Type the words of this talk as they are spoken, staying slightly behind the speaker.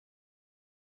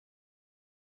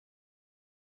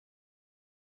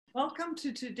Welcome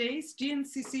to today's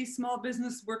GNCC Small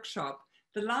Business Workshop,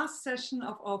 the last session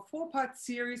of our four-part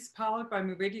series powered by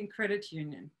Meridian Credit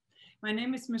Union. My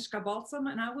name is Mishka Balsam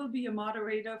and I will be your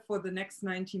moderator for the next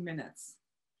 90 minutes.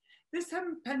 This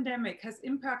pandemic has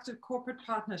impacted corporate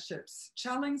partnerships,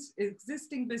 challenged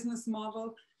existing business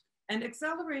model, and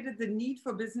accelerated the need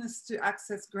for business to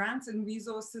access grants and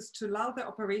resources to allow their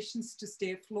operations to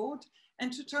stay afloat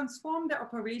and to transform their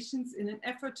operations in an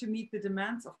effort to meet the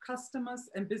demands of customers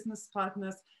and business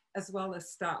partners, as well as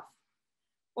staff.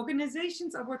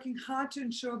 Organizations are working hard to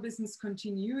ensure business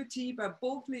continuity by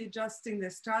boldly adjusting their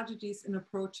strategies and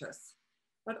approaches.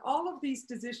 But all of these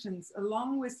decisions,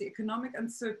 along with the economic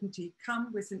uncertainty,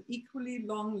 come with an equally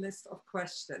long list of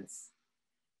questions.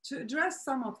 To address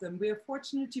some of them, we are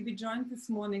fortunate to be joined this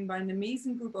morning by an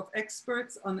amazing group of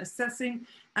experts on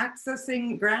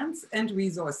accessing grants and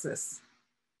resources.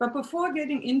 But before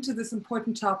getting into this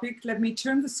important topic, let me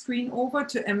turn the screen over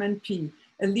to MNP,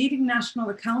 a leading national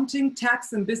accounting,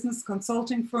 tax, and business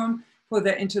consulting firm, for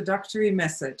their introductory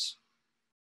message.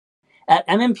 At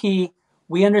MNP,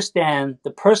 we understand the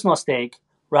personal stake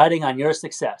riding on your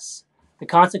success, the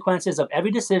consequences of every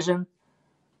decision,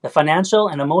 the financial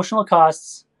and emotional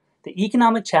costs, the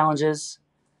economic challenges.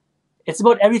 It's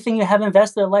about everything you have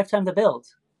invested a lifetime to build.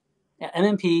 At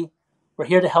MNP, we're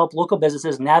here to help local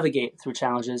businesses navigate through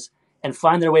challenges and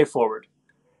find their way forward.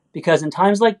 Because in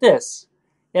times like this,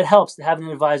 it helps to have an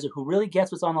advisor who really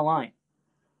gets what's on the line.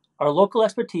 Our local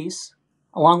expertise,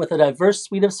 along with a diverse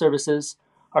suite of services,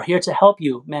 are here to help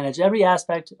you manage every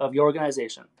aspect of your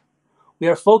organization. We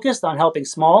are focused on helping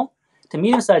small to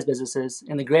medium-sized businesses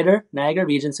in the greater Niagara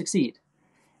region succeed.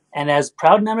 And as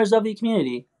proud members of the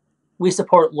community, we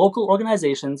support local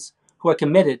organizations who are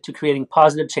committed to creating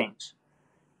positive change.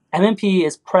 MNP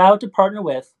is proud to partner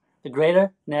with the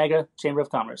Greater Niagara Chamber of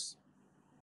Commerce.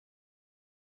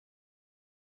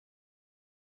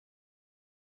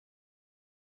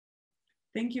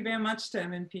 Thank you very much to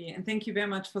MNP, and thank you very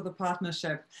much for the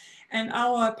partnership. And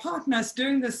our partners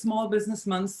during the Small Business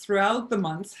Months throughout the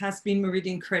months has been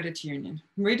Meridian Credit Union.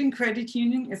 Meridian Credit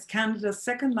Union is Canada's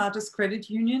second largest credit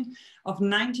union of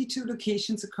 92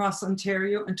 locations across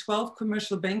Ontario and 12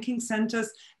 commercial banking centers,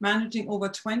 managing over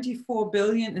 24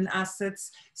 billion in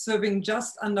assets, serving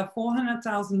just under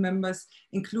 400,000 members,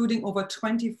 including over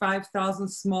 25,000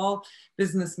 small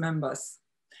business members.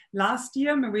 Last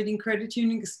year, Meridian Credit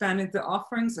Union expanded their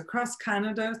offerings across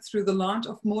Canada through the launch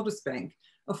of Modus Bank,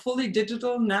 a fully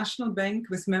digital national bank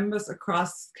with members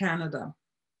across Canada.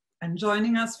 And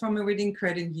joining us from Meridian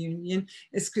Credit Union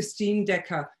is Christine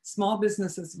Decker, Small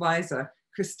Business Advisor.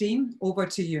 Christine, over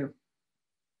to you.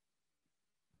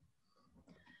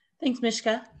 Thanks,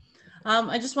 Mishka.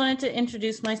 I just wanted to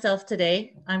introduce myself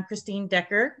today. I'm Christine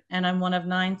Decker, and I'm one of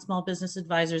 9 small business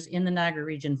advisors in the Niagara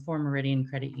region for Meridian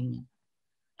Credit Union.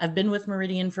 I've been with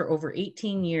Meridian for over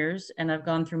 18 years, and I've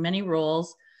gone through many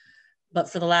roles, but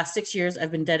for the last 6 years, I've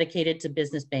been dedicated to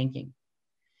business banking.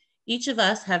 Each of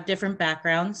us have different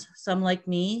backgrounds, some like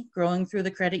me, growing through the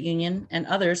credit union, and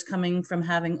others coming from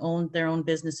having owned their own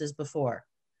businesses before.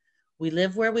 We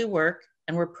live where we work,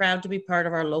 and we're proud to be part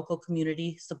of our local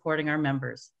community, supporting our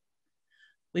members.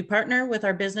 We partner with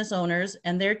our business owners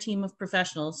and their team of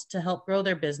professionals to help grow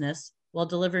their business while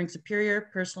delivering superior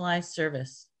personalized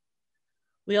service.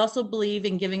 We also believe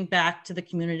in giving back to the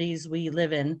communities we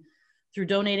live in through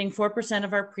donating 4%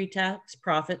 of our pre-tax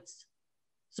profits,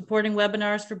 supporting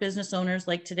webinars for business owners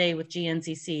like today with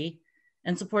GNCC,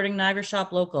 and supporting Niagara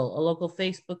Shop Local, a local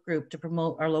Facebook group to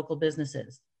promote our local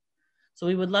businesses. So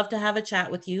we would love to have a chat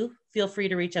with you. Feel free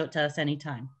to reach out to us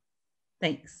anytime.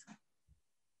 Thanks.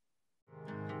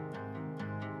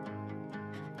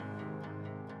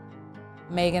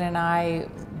 Megan and I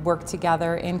worked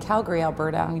together in Calgary,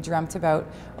 Alberta, and we dreamt about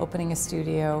opening a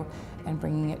studio and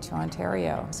bringing it to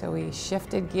Ontario. So we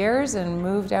shifted gears and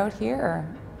moved out here.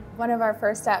 One of our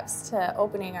first steps to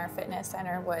opening our fitness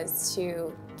center was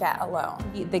to get a loan.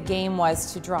 The game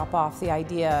was to drop off the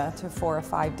idea to 4 or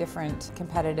 5 different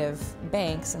competitive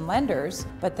banks and lenders,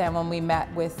 but then when we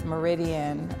met with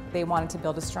Meridian, they wanted to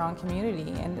build a strong community,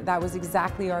 and that was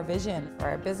exactly our vision.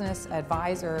 Our business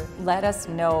advisor let us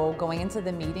know going into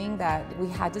the meeting that we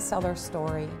had to sell our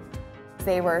story.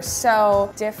 They were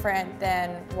so different than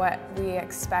what we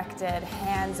expected,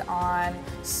 hands-on,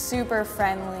 super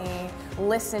friendly,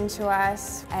 listened to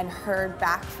us and heard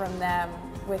back from them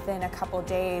within a couple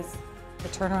days. The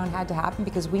turnaround had to happen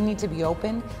because we need to be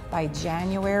open by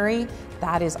January.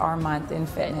 That is our month in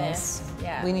fitness.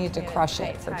 Yeah, we needed to crush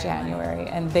it for January,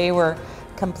 and they were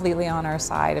completely on our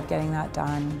side of getting that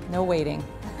done. No waiting.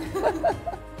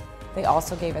 They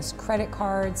also gave us credit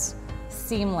cards,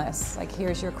 seamless, like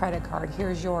here's your credit card,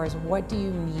 here's yours, what do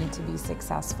you need to be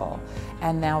successful?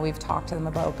 And now we've talked to them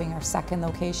about opening our second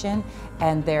location,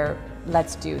 and they're,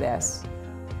 let's do this.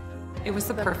 It was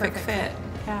the perfect fit.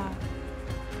 Yeah.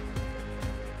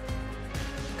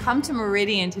 Come to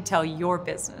Meridian to tell your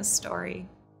business story.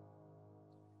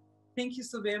 Thank you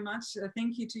so very much.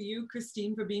 Thank you to you,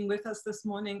 Christine, for being with us this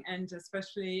morning, and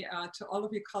especially to all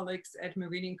of your colleagues at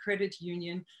Meridian Credit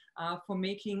Union for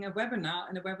making a webinar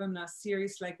and a webinar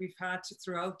series like we've had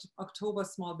throughout October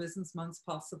Small Business Month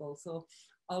possible. So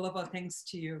all of our thanks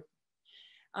to you.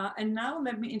 And now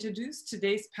let me introduce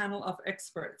today's panel of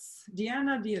experts.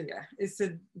 Deanna D'Elia is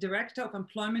the Director of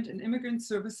Employment and Immigrant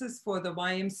Services for the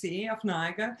YMCA of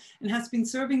Niagara and has been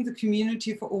serving the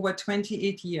community for over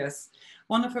 28 years.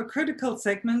 One of her critical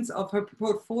segments of her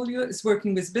portfolio is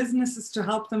working with businesses to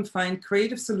help them find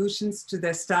creative solutions to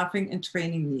their staffing and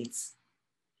training needs.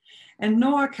 And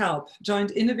Noah Kalb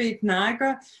joined Innovate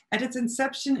Niagara at its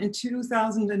inception in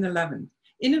 2011.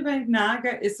 Innovate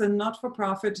Niagara is a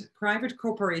not-for-profit private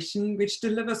corporation which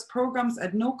delivers programs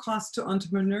at no cost to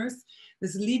entrepreneurs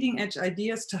with leading-edge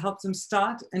ideas to help them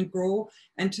start and grow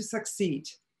and to succeed.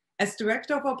 As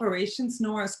Director of Operations,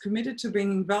 Noah is committed to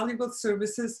bringing valuable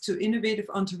services to innovative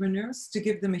entrepreneurs to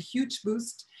give them a huge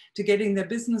boost to getting their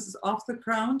businesses off the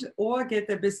ground or get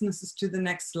their businesses to the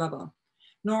next level.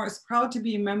 Noah is proud to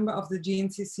be a member of the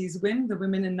GNCC's WIN, the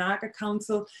Women in Niagara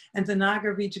Council, and the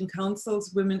Niagara Region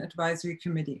Council's Women Advisory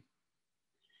Committee.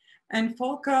 And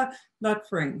Volker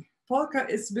Loetfering. Volker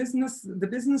is the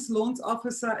Business Loans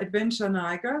Officer at Belchior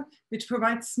Niagara, which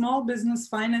provides small business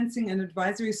financing and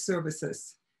advisory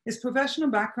services. His professional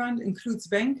background includes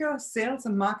banker, sales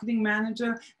and marketing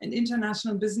manager, and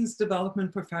international business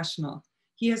development professional.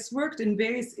 He has worked in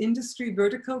various industry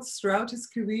verticals throughout his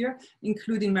career,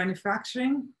 including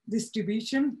manufacturing,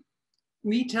 distribution,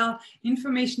 retail,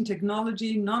 information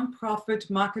technology,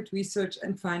 nonprofit, market research,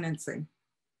 and financing.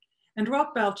 And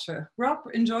Rob Belchior. Rob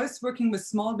enjoys working with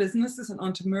small businesses and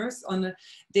entrepreneurs on a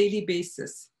daily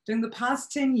basis. During the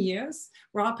past 10 years,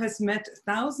 Rob has met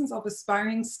thousands of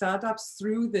aspiring startups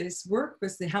through this work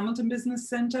with the Hamilton Business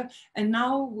Center and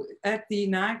now at the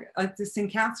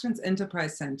St. Catharines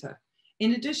Enterprise Center.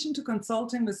 In addition to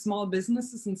consulting with small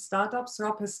businesses and startups,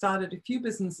 Rob has started a few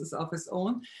businesses of his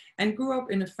own and grew up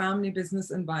in a family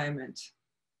business environment.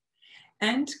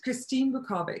 And Christine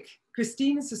Vukovic.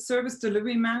 Christine is a service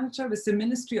delivery manager with the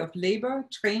Ministry of Labor,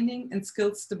 Training and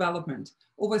Skills Development,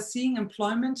 overseeing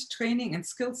employment, training and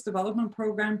skills development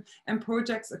program and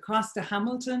projects across the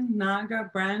Hamilton, Niagara,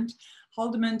 Brant,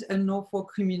 Haldimand and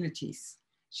Norfolk communities.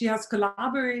 She has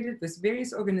collaborated with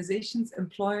various organizations,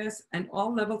 employers, and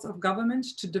all levels of government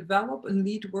to develop and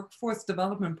lead workforce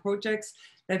development projects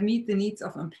that meet the needs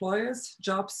of employers,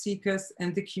 job seekers,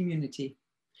 and the community.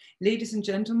 Ladies and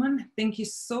gentlemen, thank you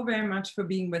so very much for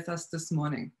being with us this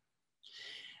morning.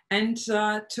 And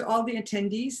to all the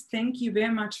attendees, thank you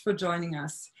very much for joining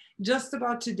us. Just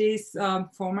about today's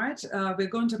format, we're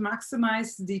going to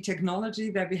maximize the technology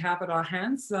that we have at our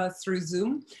hands through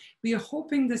Zoom. We are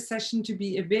hoping this session to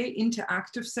be a very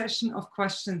interactive session of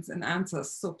questions and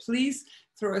answers. So please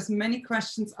throw as many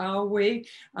questions our way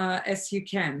as you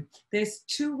can. There's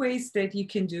two ways that you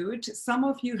can do it. Some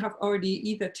of you have already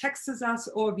either texted us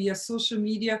or via social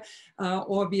media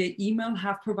or via email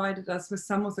have provided us with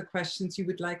some of the questions you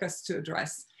would like us to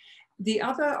address. The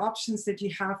other options that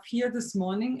you have here this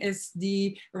morning is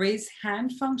the raise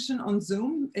hand function on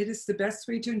Zoom. It is the best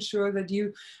way to ensure that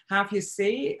you have your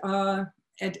say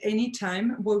at any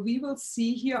time. What we will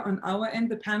see here on our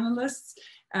end, the panelists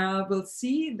will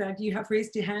see that you have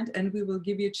raised your hand and we will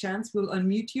give you a chance, we'll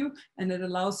unmute you and it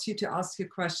allows you to ask your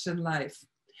question live.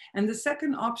 And the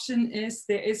second option is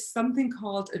there is something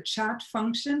called a chat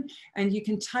function and you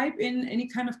can type in any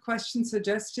kind of questions,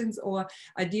 suggestions or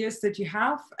ideas that you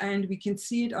have and we can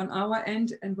see it on our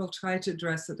end and we'll try to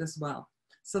address it as well.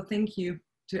 So thank you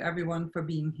to everyone for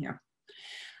being here.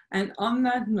 And on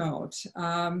that note,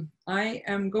 I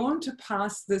am going to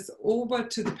pass this over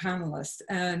to the panelists.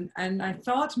 And I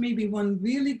thought maybe one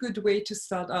really good way to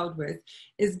start out with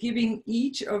is giving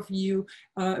each of you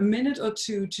a minute or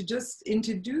two to just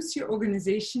introduce your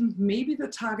organization, maybe the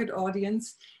target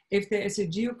audience, if there is a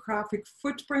geographic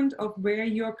footprint of where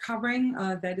you're covering,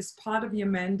 that is part of your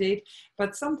mandate,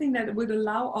 but something that would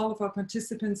allow all of our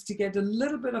participants to get a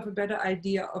little bit of a better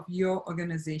idea of your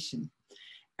organization.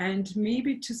 And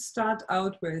maybe to start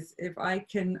out with, if I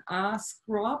can ask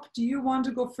Rob, do you want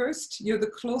to go first? You're the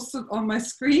closest on my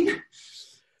screen.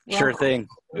 Sure thing.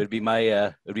 It would be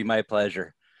my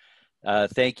pleasure.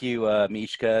 Thank you,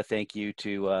 Mishka. Thank you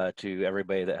to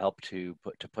everybody that helped to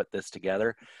put this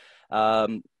together.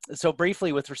 So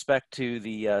briefly, with respect to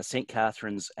the St.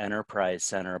 Catharines Enterprise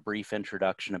Center, a brief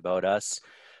introduction about us.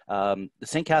 The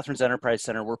St. Catharines Enterprise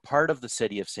Center, we're part of the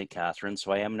City of St. Catharines,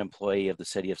 so I am an employee of the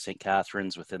City of St.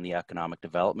 Catharines within the Economic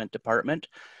Development Department.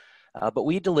 But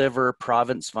we deliver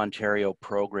Province of Ontario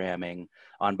programming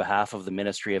on behalf of the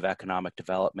Ministry of Economic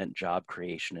Development, Job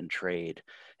Creation and Trade.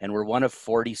 And we're one of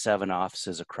 47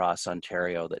 offices across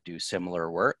Ontario that do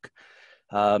similar work.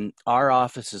 Our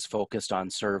office is focused on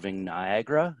serving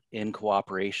Niagara in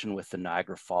cooperation with the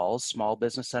Niagara Falls Small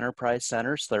Business Enterprise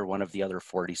Center. So they're one of the other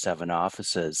 47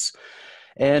 offices.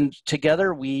 And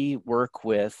together we work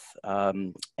with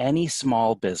any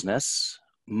small business,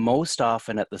 most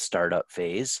often at the startup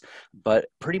phase, but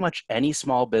pretty much any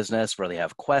small business where they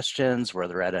have questions, where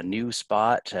they're at a new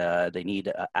spot, they need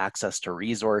access to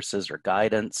resources or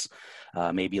guidance,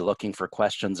 maybe looking for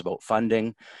questions about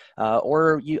funding,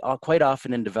 or quite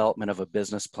often in development of a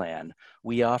business plan.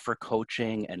 We offer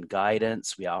coaching and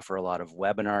guidance. We offer a lot of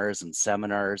webinars and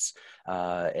seminars,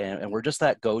 and we're just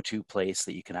that go-to place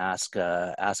that you can ask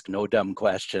no dumb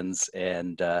questions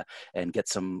and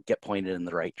get pointed in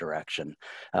the right direction.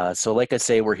 So like I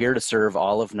say, we're here to serve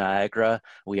all of Niagara.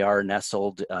 We are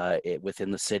nestled within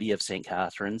the City of St.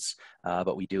 Catharines,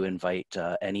 but we do invite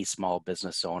any small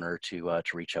business owner to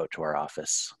reach out to our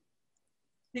office.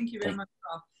 Thank you very much,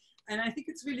 Rob. And I think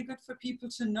it's really good for people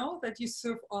to know that you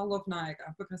serve all of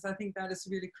Niagara, because I think that is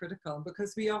really critical,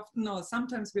 because we often know,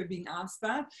 sometimes we're being asked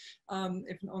that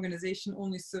if an organization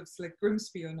only serves like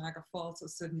Grimsby or Niagara Falls or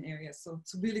certain areas. So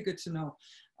it's really good to know.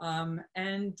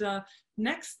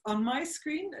 Next on my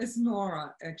screen is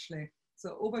Nora, actually.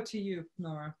 So over to you,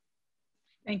 Nora.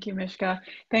 Thank you, Mishka.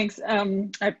 Thanks.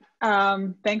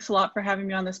 Thanks a lot for having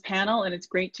me on this panel, and it's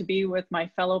great to be with my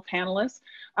fellow panelists.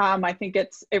 I think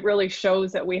it really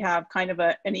shows that we have kind of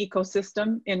an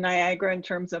ecosystem in Niagara in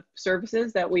terms of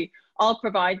services that we all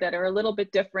provide that are a little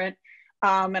bit different.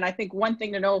 And I think one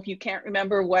thing to know, if you can't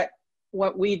remember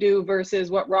what we do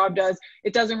versus what Rob does,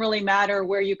 it doesn't really matter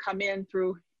where you come in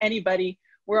through anybody.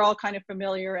 We're all kind of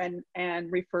familiar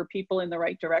and refer people in the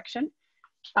right direction.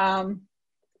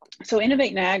 So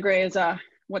Innovate Niagara is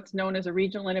what's known as a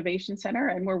regional innovation center,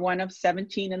 and we're one of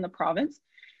 17 in the province.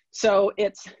 So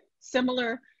it's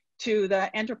similar to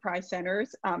the enterprise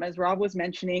centers, as Rob was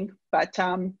mentioning, but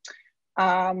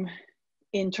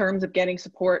in terms of getting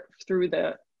support through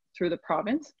the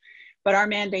province. But our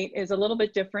mandate is a little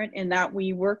bit different in that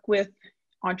we work with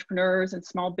entrepreneurs and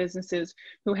small businesses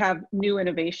who have new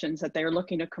innovations that they're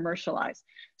looking to commercialize.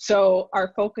 So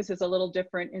our focus is a little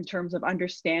different in terms of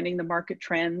understanding the market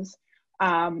trends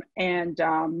and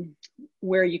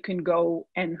where you can go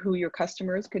and who your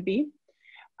customers could be.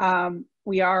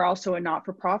 We are also a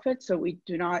not-for-profit, so we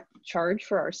do not charge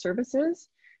for our services,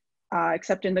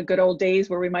 except in the good old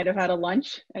days where we might have had a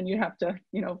lunch and you have to,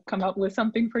 come up with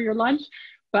something for your lunch.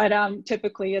 But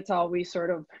typically it's always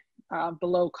sort of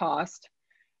below cost.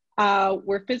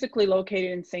 We're physically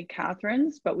located in St.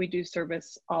 Catharines, but we do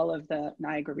service all of the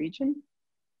Niagara region.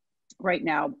 Right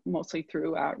now, mostly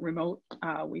through remote.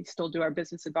 We still do our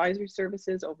business advisory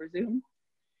services over Zoom.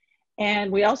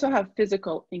 And we also have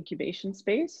physical incubation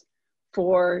space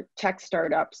for tech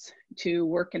startups to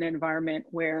work in an environment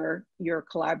where you're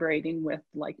collaborating with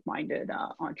like-minded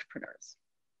entrepreneurs.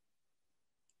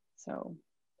 So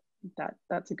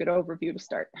that's a good overview to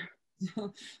start.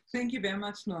 Thank you very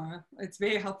much, Nora. It's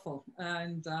very helpful.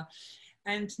 And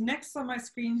next on my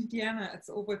screen, Deanna, it's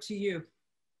over to you.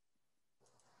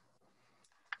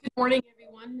 Good morning,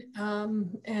 everyone.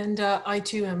 I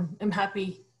too am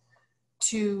happy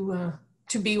to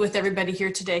be with everybody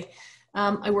here today.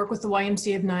 I work with the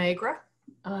YMCA of Niagara.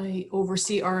 I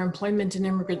oversee our Employment and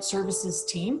Immigrant Services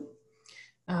team.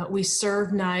 We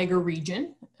serve Niagara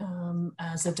region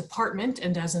as a department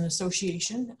and as an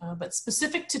association, but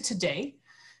specific to today,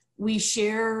 we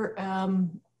share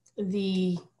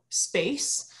the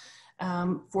space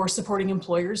for supporting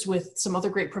employers with some other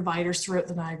great providers throughout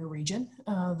the Niagara region.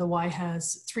 The Y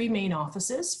has 3 main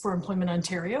offices for Employment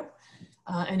Ontario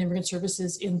and Immigrant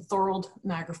Services in Thorold,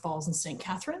 Niagara Falls, and St.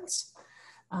 Catharines.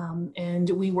 And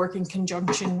we work in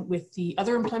conjunction with the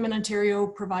other Employment Ontario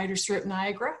providers throughout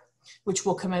Niagara, which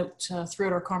will come out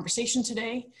throughout our conversation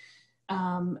today,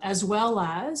 as well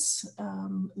as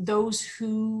those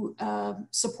who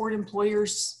support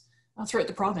employers throughout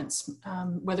the province,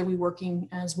 whether we're working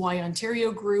as Y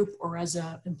Ontario Group or as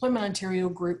a Employment Ontario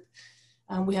Group.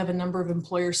 We have a number of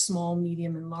employers, small,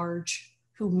 medium, and large,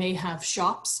 who may have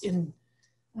shops in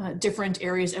different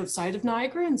areas outside of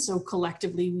Niagara, and so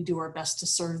collectively we do our best to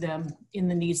serve them in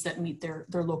the needs that meet their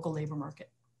local labor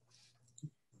market.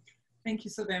 Thank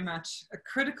you so very much. A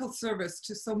critical service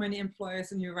to so many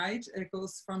employers, and you're right, it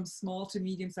goes from small to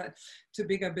medium size to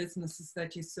bigger businesses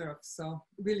that you serve. So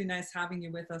really nice having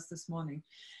you with us this morning.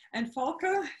 And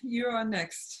Volker, you are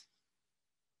next.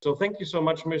 So thank you so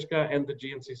much, Mishka, and the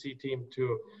GNCC team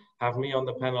to have me on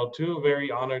the panel too.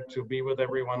 Very honored to be with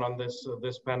everyone on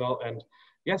this panel. And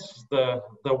yes, the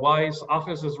WISE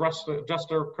office is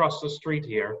just across the street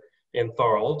here in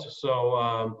Thorold.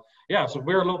 So yeah, so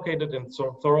we're located in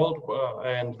Thorold,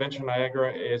 and Venture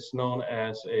Niagara is known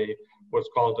as what's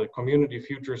called a Community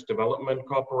Futures Development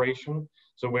Corporation.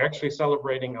 So we're actually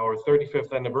celebrating our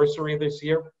 35th anniversary this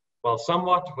year. Well,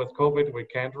 somewhat with COVID, we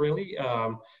can't really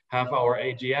have our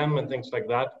AGM and things like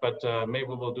that, but maybe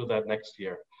we'll do that next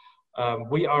year.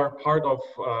 We are part of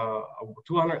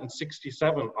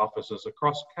 267 offices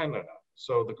across Canada.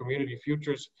 So the Community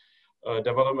Futures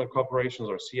Development Corporations,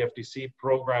 or CFDC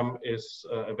program, is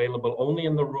available only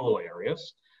in the rural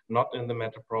areas, not in the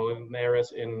metropolitan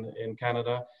areas in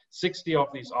Canada. 60 of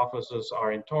these offices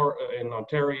are in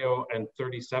Ontario and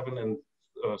 37 in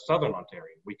Southern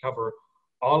Ontario. We cover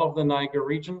all of the Niagara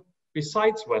region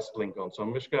besides West Lincoln. So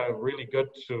Mishka, really good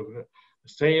to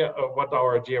say what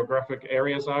our geographic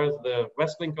areas are. The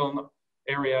West Lincoln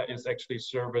area is actually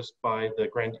serviced by the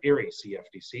Grand Erie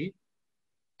CFDC,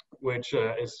 which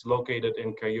is located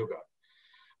in Cayuga.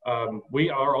 We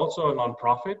are also a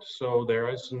nonprofit, so there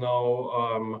is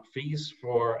no fees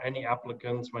for any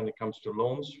applicants when it comes to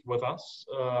loans with us.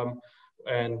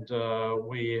 And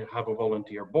we have a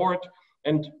volunteer board.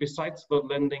 And besides the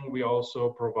lending, we also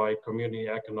provide community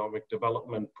economic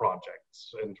development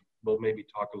projects. And we'll maybe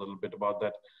talk a little bit about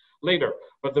that later.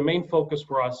 But the main focus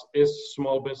for us is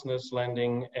small business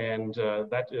lending, and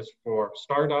that is for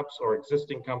startups or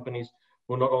existing companies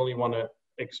who not only want to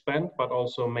expand, but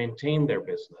also maintain their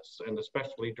business. And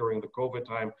especially during the COVID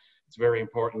time, it's very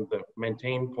important, the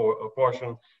maintain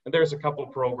portion. And there's a couple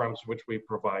of programs which we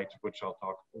provide, which I'll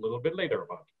talk a little bit later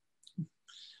about.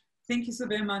 Thank you so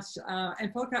very much.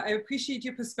 And Volker, I appreciate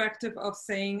your perspective of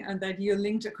saying that you're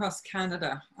linked across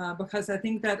Canada, because I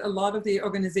think that a lot of the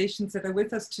organizations that are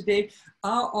with us today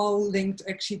are all linked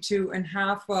actually to and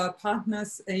have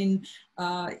partners in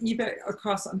either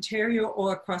across Ontario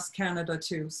or across Canada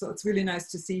too. So it's really nice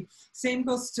to see. Same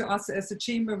goes to us as a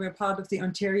chamber. We're part of the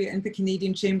Ontario and the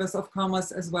Canadian Chambers of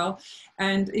Commerce as well.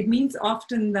 And it means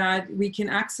often that we can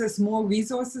access more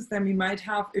resources than we might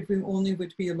have if we only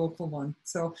would be a local one.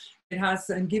 So it has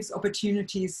and gives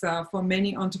opportunities for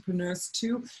many entrepreneurs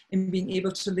too in being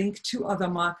able to link to other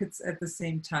markets at the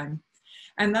same time.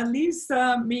 And that leaves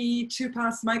me to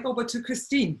pass mic over to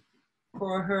Christine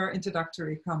for her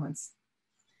introductory comments.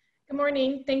 Good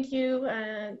morning. Thank you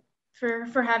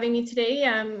for having me today.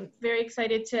 I'm very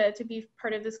excited to be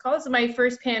part of this call. This is my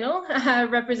first panel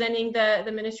representing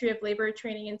the Ministry of Labor,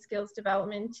 Training and Skills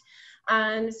Development.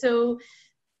 So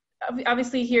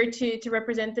obviously here to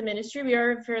represent the ministry. We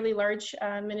are a fairly large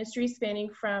ministry spanning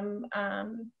from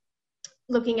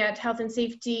looking at health and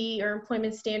safety or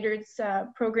employment standards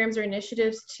programs or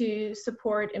initiatives to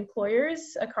support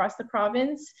employers across the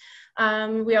province.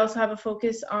 We also have a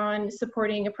focus on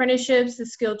supporting apprenticeships, the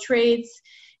skilled trades,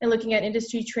 and looking at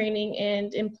industry training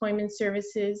and employment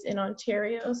services in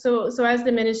Ontario. So as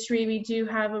the ministry, we do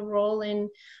have a role in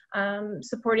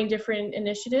supporting different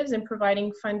initiatives and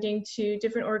providing funding to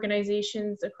different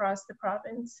organizations across the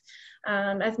province.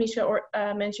 As Misha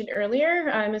mentioned earlier,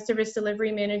 I'm a service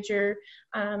delivery manager,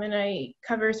 and I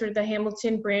cover sort of the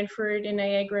Hamilton, Brantford, and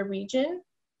Niagara region.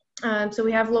 So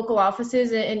we have local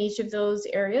offices in each of those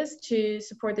areas to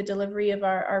support the delivery of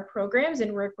our programs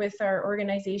and work with our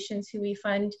organizations who we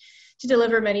fund to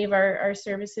deliver many of our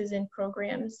services and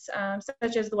programs,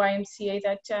 such as the YMCA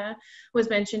that was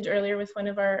mentioned earlier with one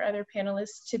of our other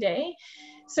panelists today.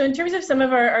 So in terms of some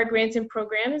of our grants and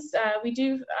programs, we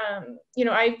do,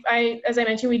 as I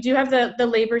mentioned, we do have the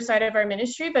labor side of our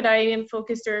ministry, but I am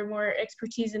focused or more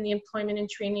expertise in the employment and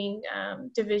training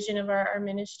division of our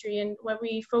ministry. And what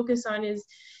we focus on is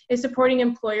supporting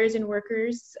employers and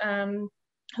workers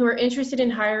who are interested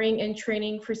in hiring and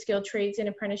training for skilled trades and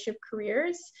apprenticeship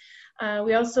careers.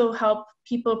 We also help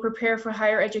people prepare for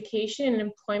higher education and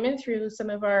employment through some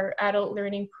of our adult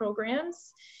learning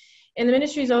programs. And the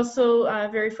ministry is also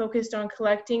very focused on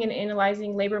collecting and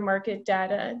analyzing labor market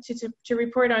data to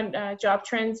report on job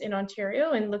trends in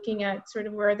Ontario and looking at sort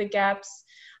of where are the gaps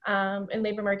in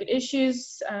labor market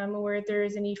issues, where there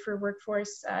is a need for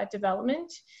workforce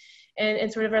development,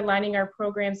 and sort of aligning our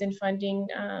programs and funding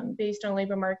based on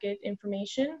labor market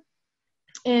information.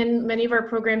 And many of our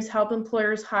programs help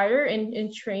employers hire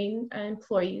and train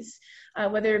employees,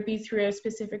 whether it be through a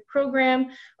specific program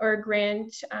or a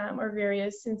grant or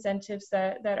various incentives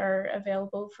that are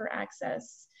available for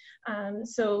access.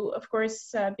 So of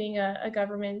course, being a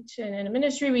government and a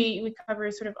ministry, we cover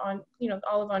sort of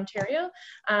all of Ontario,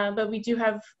 but we do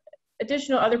have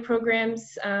additional other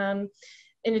programs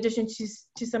in addition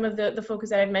to some of the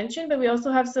focus that I've mentioned, but we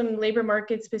also have some labor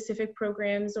market specific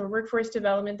programs or workforce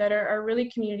development that are really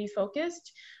community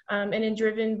focused and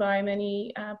driven by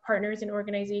many partners and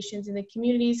organizations in the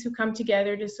communities who come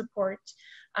together to support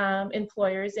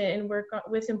employers and work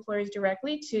with employers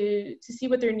directly to see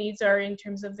what their needs are in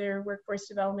terms of their workforce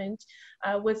development,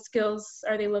 what skills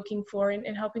are they looking for,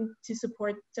 and helping to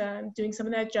support doing some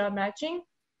of that job matching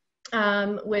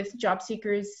with job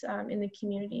seekers in the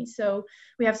community. So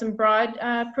we have some broad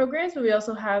programs, but we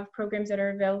also have programs that are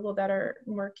available that are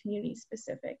more community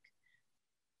specific.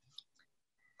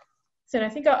 So I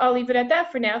think I'll leave it at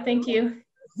that for now. Thank you.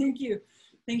 Thank you.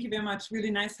 Thank you very much.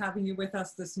 Really nice having you with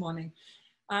us this morning.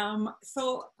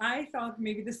 So I thought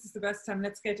maybe this is the best time.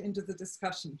 Let's get into the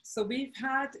discussion. So we've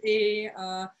had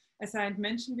as I had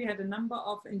mentioned, we had a number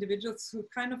of individuals who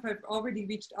kind of have already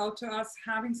reached out to us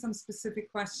having some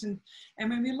specific questions. And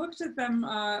when we looked at them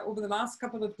over the last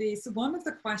couple of days, one of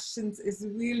the questions is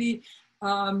really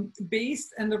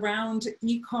based and around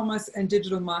e-commerce and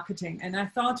digital marketing. And I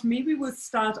thought maybe we'll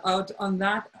start out on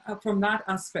that from that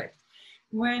aspect.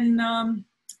 When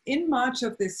in March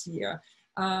of this year,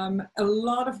 a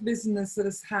lot of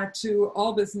businesses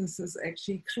all businesses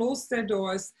actually closed their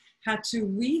doors, had to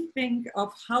rethink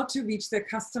of how to reach their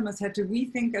customers, had to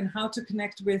rethink and how to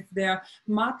connect with their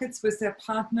markets, with their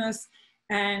partners.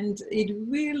 And it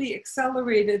really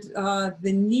accelerated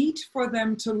the need for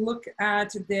them to look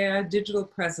at their digital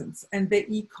presence and their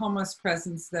e-commerce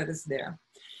presence that is there.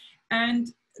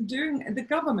 And during the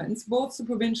governments, both the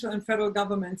provincial and federal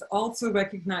governments also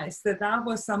recognized that that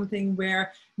was something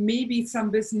where maybe some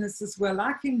businesses were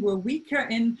lacking, were weaker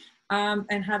in,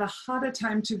 and had a harder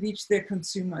time to reach their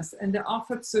consumers. And they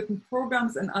offered certain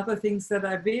programs and other things that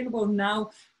are available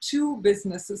now to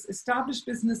businesses, established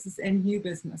businesses and new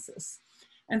businesses.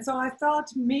 And so I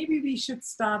thought maybe we should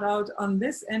start out on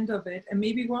this end of it. And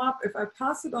maybe Rob, if I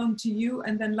pass it on to you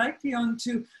and then likely on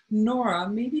to Nora,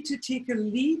 maybe to take a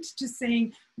lead to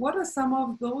saying, what are some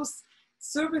of those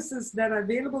services that are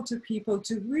available to people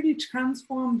to really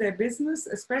transform their business,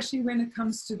 especially when it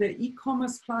comes to their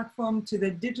e-commerce platform, to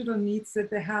the digital needs that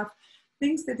they have,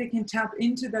 things that they can tap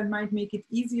into that might make it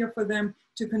easier for them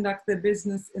to conduct their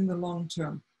business in the long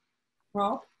term.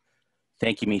 Rob?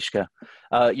 Thank you, Mishka.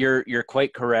 You're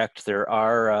quite correct. There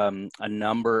are a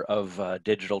number of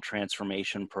digital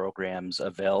transformation programs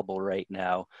available right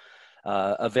now,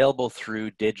 available through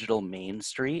Digital Main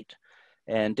Street.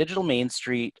 And Digital Main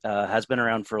Street has been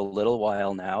around for a little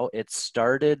while now. It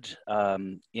started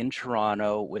in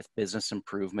Toronto with business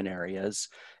improvement areas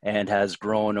and has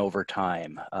grown over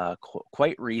time.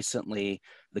 Quite recently,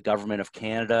 the Government of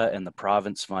Canada and the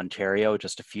Province of Ontario,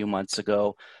 just a few months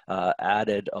ago,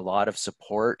 added a lot of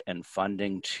support and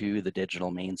funding to the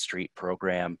Digital Main Street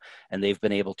program, and they've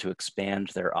been able to expand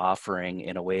their offering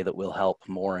in a way that will help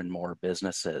more and more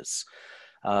businesses.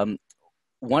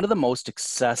 One of the most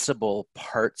accessible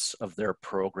parts of their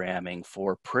programming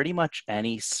for pretty much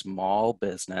any small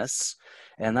business,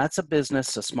 and that's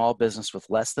a small business with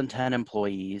less than 10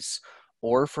 employees,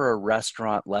 or for a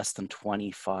restaurant less than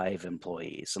 25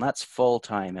 employees, and that's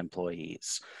full-time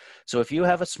employees. So if you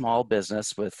have a small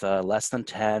business with less than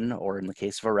 10, or in the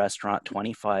case of a restaurant,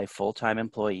 25 full-time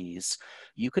employees,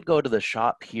 you could go to the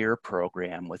Shop Here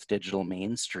program with Digital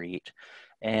Main Street,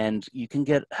 and you can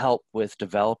get help with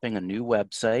developing a new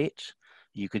website.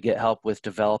 You could get help with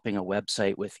developing a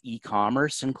website with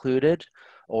e-commerce included,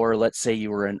 or let's say you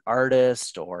were an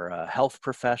artist or a health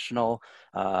professional,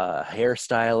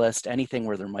 hairstylist, anything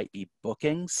where there might be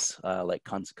bookings, like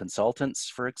consultants,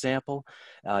 for example.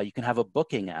 You can have a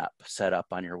booking app set up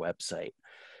on your website.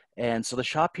 And so the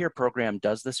Shop Here program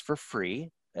does this for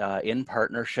free. In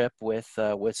partnership with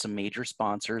some major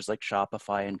sponsors like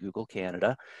Shopify and Google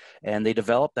Canada. And they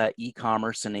develop that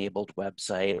e-commerce enabled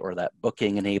website or that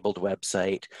booking enabled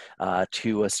website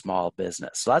to a small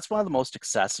business. So that's one of the most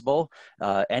accessible.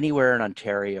 Anywhere in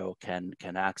Ontario can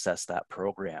access that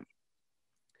program.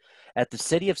 At the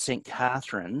City of St.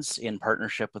 Catharines, in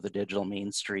partnership with the Digital Main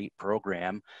Street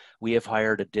program, we have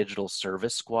hired a digital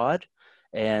service squad.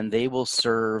 and they will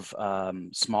serve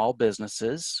small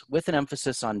businesses with an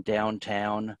emphasis on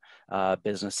downtown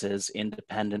businesses,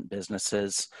 independent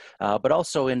businesses, but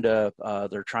also into,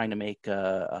 they're trying to make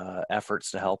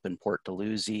efforts to help in Port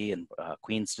Dalhousie and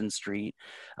Queenston Street,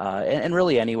 and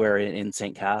really anywhere in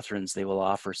St. Catharines they will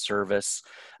offer service.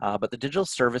 But the digital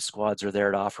service squads are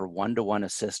there to offer one-to-one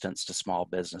assistance to small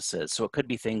businesses. So it could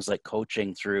be things like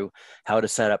coaching through how to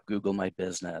set up Google My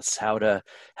Business, how to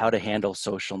handle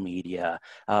social media,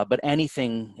 but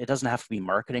anything. It doesn't have to be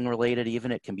marketing related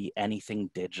even. It can be anything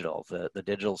digital. The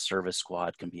digital service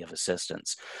squad can be of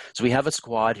assistance. So we have a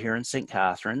squad here in St.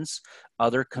 Catharines.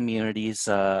 Other communities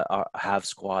have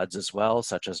squads as well,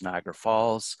 such as Niagara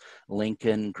Falls,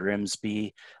 Lincoln,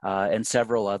 Grimsby, and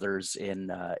several others in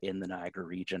the Niagara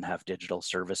region have digital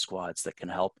service squads that can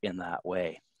help in that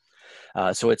way.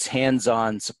 So it's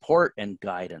hands-on support and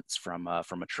guidance from a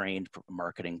trained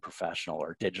marketing professional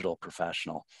or digital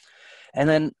professional. And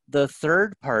then the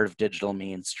third part of Digital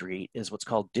Main Street is what's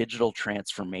called digital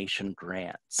transformation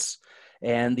grants.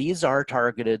 And these are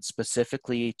targeted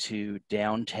specifically to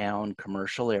downtown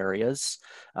commercial areas.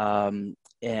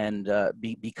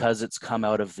 Because it's come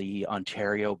out of the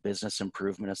Ontario Business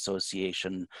Improvement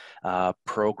Association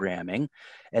programming.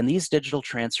 And these digital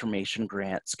transformation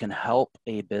grants can help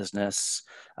a business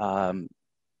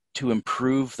to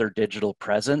improve their digital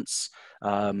presence,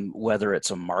 whether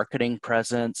it's a marketing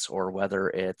presence or whether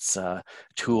it's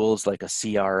tools like a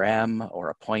CRM or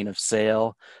a point of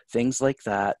sale, things like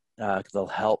that. They'll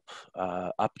help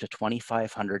up to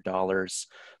 $2,500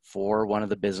 for one of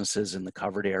the businesses in the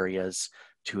covered areas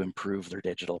to improve their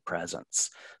digital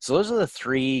presence. So those are the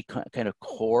three kind of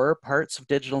core parts of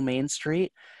Digital Main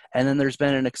Street. And then there's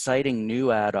been an exciting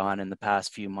new add-on in the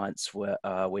past few months,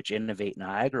 which Innovate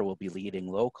Niagara will be leading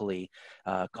locally,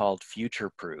 called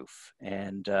Future Proof.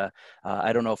 And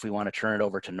I don't know if we want to turn it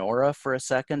over to Nora for a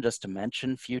second, just to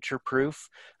mention Future Proof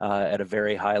at a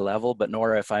very high level. But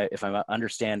Nora, if I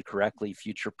understand correctly,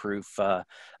 Future Proof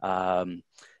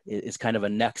is kind of a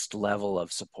next level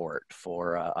of support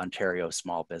for Ontario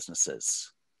small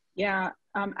businesses. Yeah,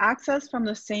 access from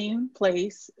the same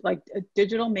place, like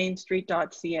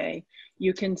digitalmainstreet.ca.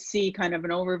 You can see kind of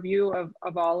an overview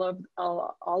of all of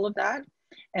that.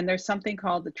 And there's something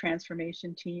called the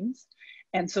transformation teams.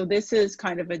 And so this is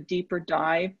kind of a deeper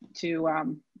dive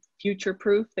to future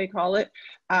proof, they call it,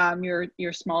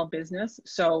 your small business.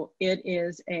 So it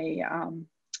is a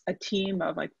team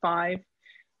of like 5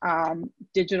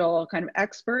 digital kind of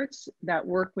experts that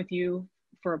work with you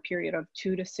for a period of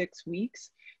 2 to 6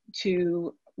 weeks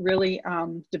to really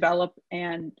develop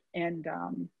and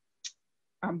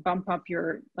bump up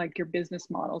your business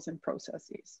models and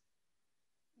processes.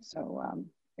 So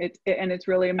it's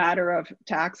really a matter of,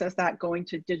 to access that, going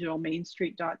to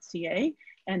digitalmainstreet.ca,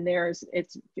 and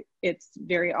it's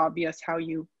very obvious how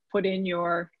you put in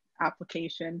your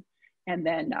application, and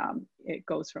then it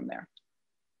goes from there.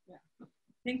 Yeah.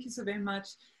 Thank you so very much.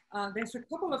 There's a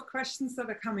couple of questions that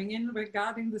are coming in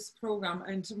regarding this program,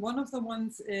 and one of the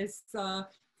ones is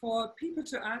for people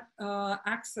to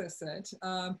access it,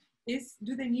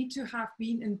 do they need to have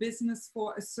been in business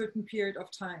for a certain period of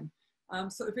time?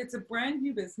 So if it's a brand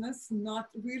new business, not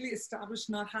really established,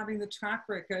 not having the track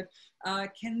record,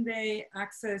 can they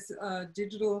access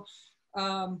digital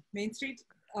Main Street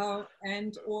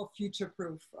and or Future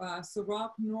Proof? So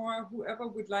Rob, Nora, whoever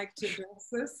would like to address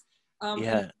this.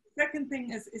 Yeah. Second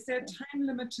thing is there a time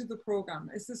limit to the program?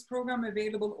 Is this program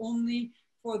available only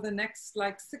for the next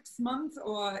 6 months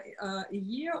or a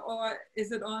year, or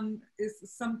is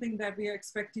something that we are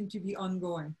expecting to be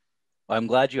ongoing? I'm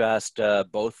glad you asked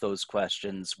both those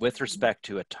questions. With respect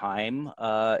to a time,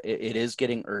 it is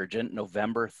getting urgent.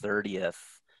 November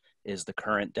 30th is the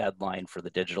current deadline for the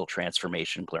digital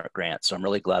transformation grant. So I'm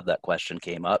really glad that question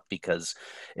came up, because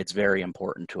it's very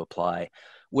important to apply.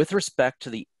 With respect to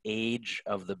the age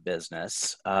of the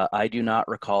business, I do not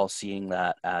recall seeing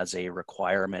that as a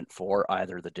requirement for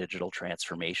either the digital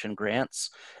transformation grants,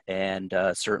 and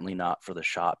certainly not for the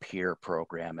Shop Here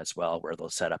program as well, where they'll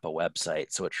set up a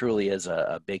website. So it truly is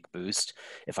a big boost.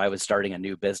 If I was starting a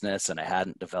new business and I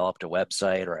hadn't developed a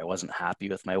website, or I wasn't happy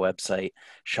with my website,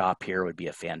 Shop Here would be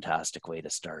a fantastic way to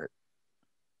start.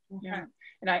 Yeah,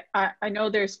 and I know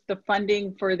there's the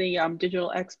funding for the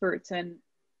digital experts, and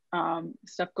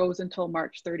stuff goes until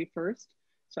March 31st.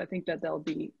 So I think that they'll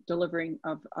be delivering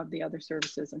of the other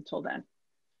services until then.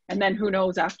 And then who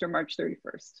knows after March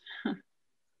 31st.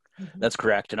 That's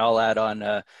correct, and I'll add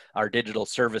on our digital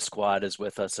service squad is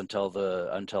with us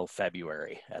until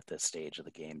February at this stage of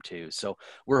the game too. So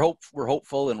we're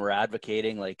hopeful and we're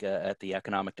advocating, like at the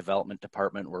Economic Development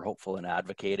Department, we're hopeful and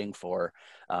advocating for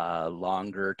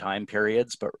longer time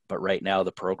periods. But right now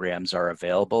the programs are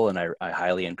available, and I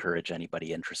highly encourage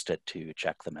anybody interested to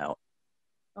check them out.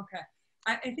 Okay.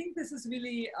 I think this is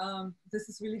really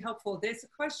helpful. There's a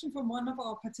question from one of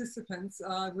our participants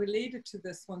related to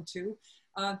this one too.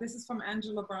 This is from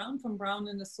Angela Brown from Brown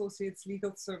and Associates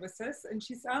Legal Services, and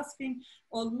she's asking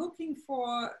or looking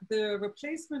for the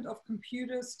replacement of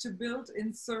computers to build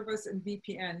in servers and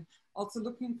VPN. Also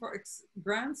looking for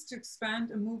grants to expand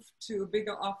and move to a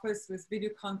bigger office with video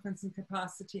conferencing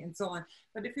capacity and so on.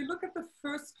 But if you look at the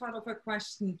first part of her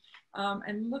question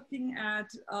and looking at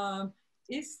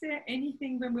is there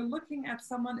anything, when we're looking at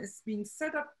someone is being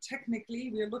set up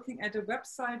technically, we're looking at a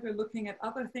website, we're looking at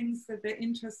other things that they're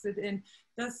interested in,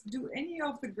 do any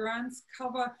of the grants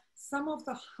cover some of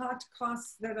the hard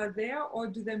costs that are there, or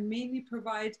do they mainly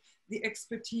provide the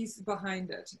expertise behind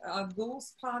it? Are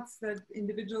those parts that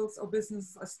individuals or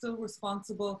businesses are still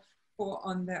responsible for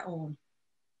on their own?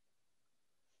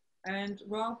 And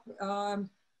Rob?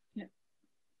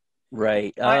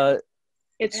 Right.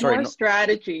 It's more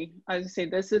strategy. I would say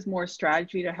this is more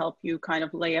strategy to help you kind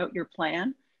of lay out your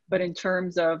plan. But in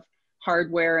terms of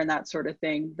hardware and that sort of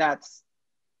thing, that's,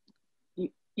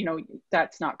 you know,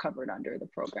 that's not covered under the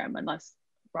program, unless,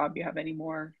 Rob, you have any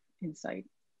more insight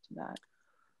to that.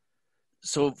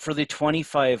 So for the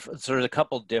 25, so there's a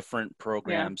couple different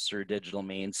programs through Digital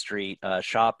Main Street.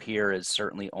 Shop Here is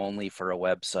certainly only for a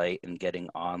website and getting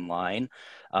online.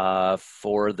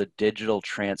 For the digital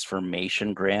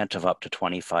transformation grant of up to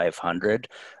 $2,500,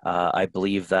 I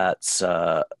believe that's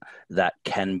that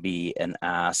can be an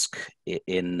ask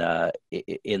in that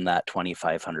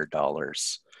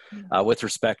 $2,500. With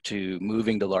respect to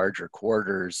moving to larger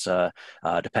quarters,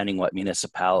 depending what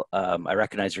municipal, I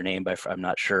recognize your name, but I'm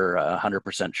not sure,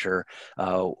 100% sure.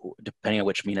 Depending on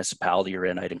which municipality you're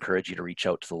in, I'd encourage you to reach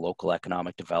out to the local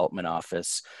economic development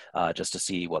office just to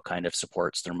see what kind of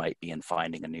supports there might be in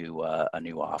finding a new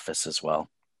office as well.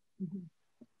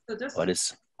 So just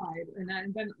and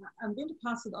then I'm going to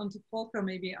pass it on to Volker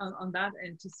maybe on that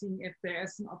end to see if there are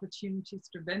some opportunities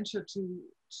to venture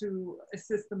to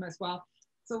assist them as well.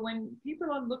 So when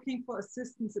people are looking for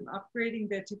assistance in upgrading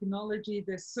their technology,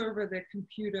 their server, their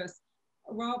computers,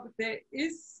 Rob, there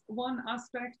is one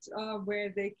aspect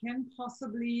where they can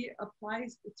possibly apply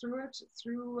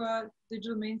through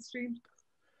Digital Mainstream.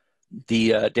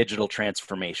 The Digital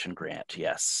Transformation Grant,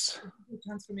 yes. Digital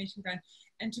Transformation Grant.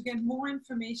 And to get more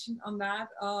information on that,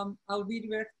 I'll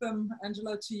redirect them,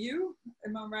 Angela, to you.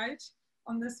 Am I right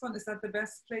on this one? Is that the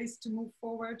best place to move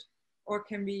forward? Or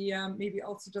can we maybe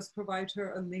also just provide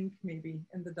her a link maybe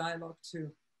in the dialogue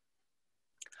too?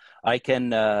 I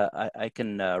can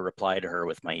reply to her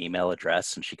with my email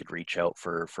address, and she could reach out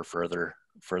for further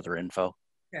info.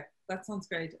 Okay, that sounds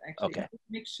great. Actually, okay.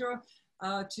 Make sure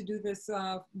to do this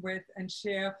with and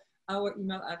share our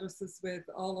email addresses with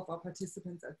all of our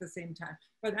participants at the same time.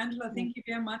 But Angela, thank you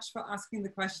very much for asking the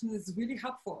question. It's really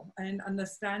helpful in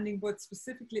understanding what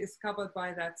specifically is covered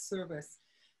by that service.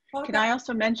 Can I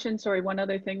also mention, sorry, one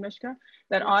other thing, Mishka,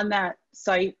 that on that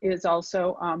site is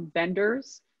also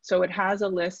vendors. So it has a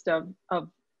list of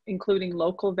including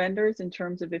local vendors in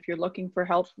terms of if you're looking for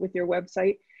help with your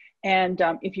website. And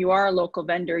if you are a local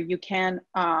vendor, you can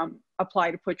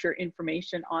apply to put your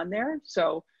information on there.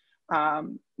 So,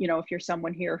 you know, if you're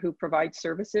someone here who provides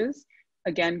services,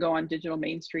 again, go on Digital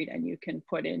Main Street and you can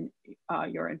put in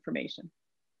your information.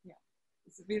 Yeah,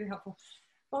 it's really helpful.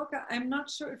 Volker, I'm not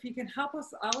sure if you can help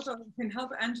us out or you can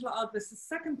help Angela out with the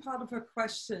second part of her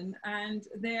question. And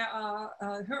there are,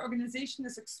 her organization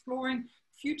is exploring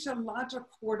future larger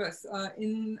quarters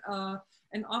and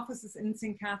offices in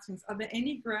St. Catharines. Are there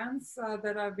any grants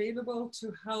that are available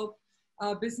to help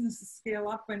businesses scale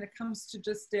up when it comes to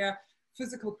just their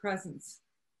physical presence?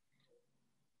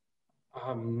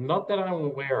 Not that I'm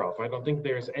aware of. I don't think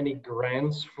there's any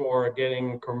grants for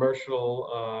getting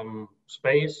commercial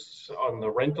space on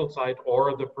the rental side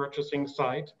or the purchasing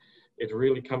side. It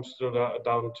really comes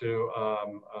down to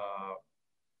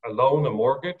a loan, a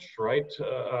mortgage, right?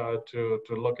 To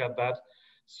look at that.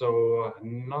 So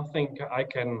nothing I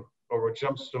can, or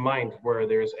jumps to mind where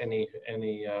there's any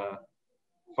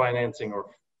financing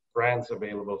or grants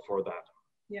available for that.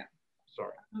 Yeah.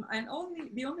 Sorry. And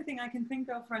the only thing I can think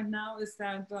of right now is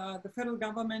that the federal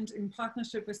government, in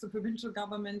partnership with the provincial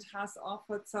government, has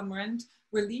offered some rent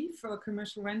relief or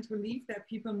commercial rent relief that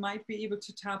people might be able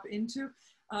to tap into.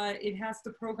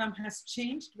 The program has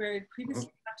changed, where it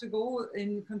previously have to go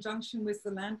in conjunction with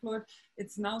the landlord.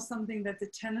 It's now something that the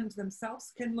tenant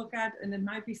themselves can look at, and it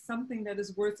might be something that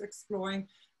is worth exploring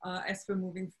as we're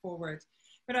moving forward.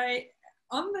 But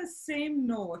on the same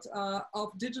note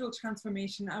of digital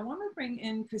transformation, I want to bring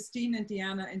in Christine and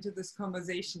Deanna into this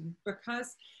conversation,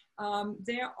 because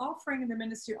they're offering, the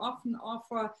ministry often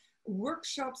offer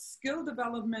workshops, skill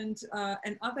development,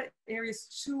 and other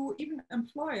areas to even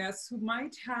employers who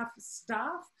might have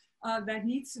staff that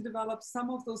needs to develop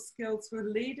some of those skills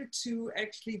related to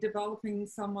actually developing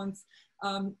someone's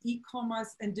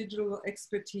e-commerce and digital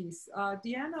expertise.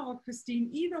 Deanna or Christine,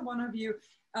 either one of you,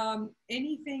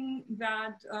 anything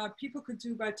that people could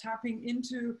do by tapping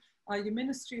into your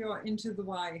ministry or into the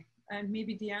Y? And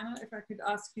maybe Deanna, if I could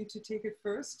ask you to take it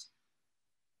first.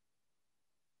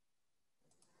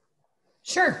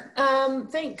 Sure,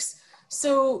 thanks.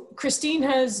 So Christine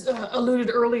has alluded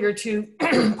earlier to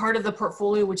part of the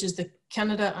portfolio, which is the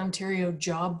Canada-Ontario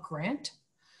Job Grant,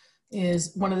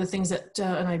 is one of the things that,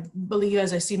 and I believe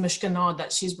as I see Mishka nod,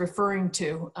 that she's referring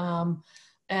to.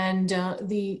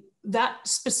 That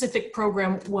specific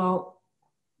program, while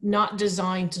not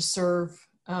designed to serve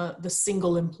the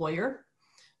single employer,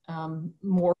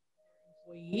 more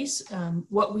employees.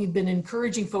 What we've been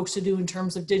encouraging folks to do in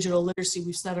terms of digital literacy,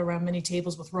 we've sat around many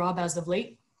tables with Rob as of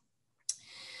late.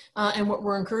 And what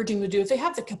we're encouraging them to do, if they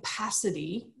have the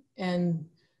capacity and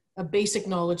a basic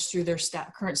knowledge through their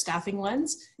current staffing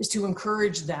lens, is to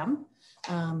encourage them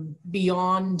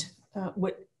beyond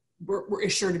what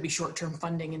is sure to be short-term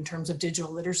funding in terms of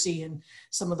digital literacy and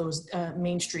some of those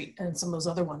Main Street and some of those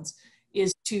other ones,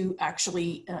 is to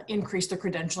actually increase the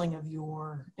credentialing of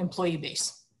your employee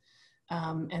base.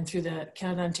 And through the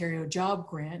Canada-Ontario Job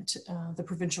Grant, the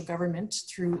provincial government,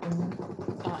 through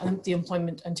the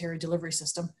Employment Ontario Delivery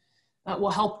System,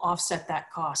 will help offset that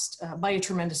cost by a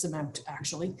tremendous amount,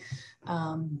 actually,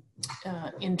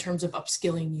 in terms of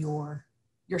upskilling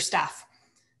your staff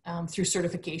through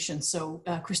certification. So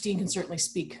Christine can certainly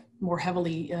speak more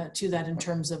heavily to that in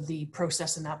terms of the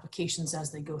process and applications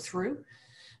as they go through.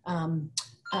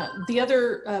 The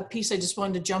other piece I just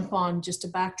wanted to jump on, just to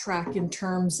backtrack in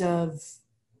terms of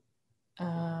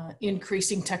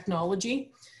increasing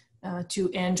technology,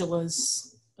 to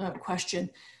Angela's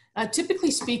question.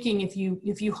 Typically speaking, if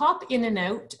you hop in and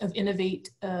out of Innovate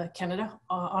Canada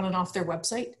on and off their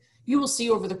website, you will see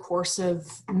over the course of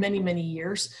many, many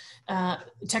years,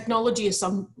 technology is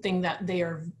something that they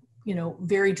are,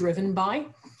 very driven by.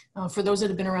 For those that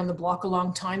have been around the block a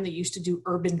long time, they used to do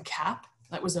urban cap.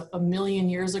 That was a million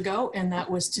years ago, and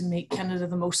that was to make Canada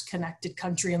the most connected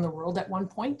country in the world at one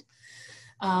point.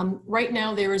 Right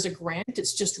now, there is a grant.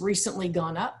 It's just recently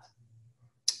gone up.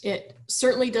 It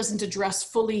certainly doesn't address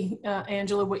fully,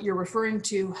 Angela, what you're referring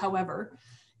to. However,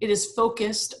 it is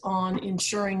focused on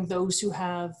ensuring those who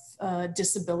have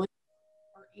disability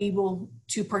are able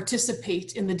to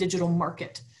participate in the digital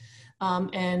market.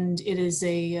 And it is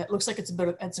it looks like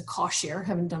it's a cost share.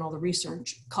 Haven't done all the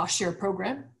research, cost share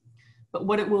program. But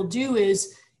what it will do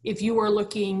is, if you are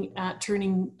looking at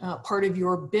turning part of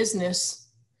your business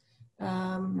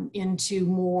into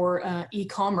more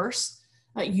e-commerce,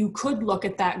 you could look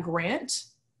at that grant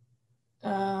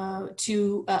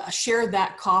to share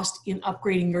that cost in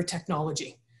upgrading your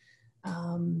technology.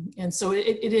 And so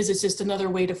it's just another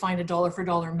way to find a dollar for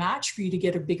dollar match for you to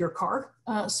get a bigger car,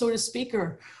 so to speak,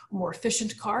 or a more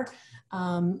efficient car.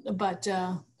 But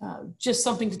just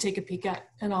something to take a peek at.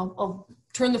 And I'll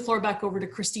turn the floor back over to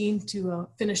Christine to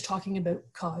finish talking about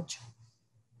CODGE.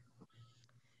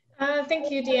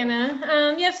 Thank you,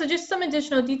 Deanna. Yeah, so just some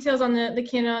additional details on the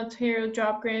Canada-Ontario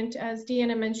Job Grant. As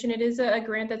Deanna mentioned, it is a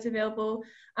grant that's available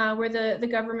where the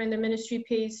government, the ministry,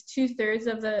 pays 2/3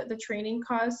 of the training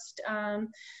cost.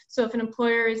 So if an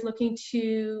employer is looking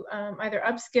to either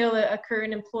upskill a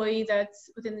current employee that's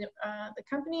within the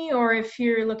company, or if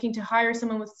you're looking to hire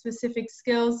someone with specific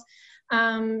skills,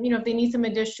 if they need some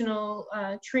additional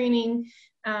training,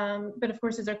 but of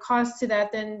course, there's a cost to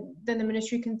that, then the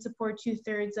ministry can support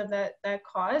 2/3 of that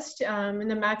cost. And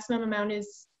the maximum amount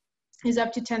is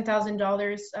up to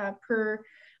 $10,000 per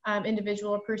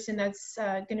individual or person that's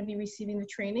going to be receiving the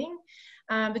training.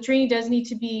 The training does need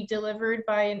to be delivered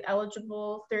by an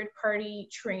eligible third-party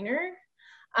trainer.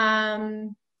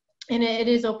 And it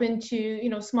is open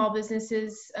to, small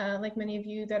businesses like many of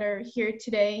you that are here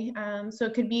today. So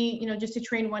it could be, just to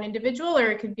train one individual, or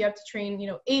it could be up to train,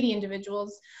 80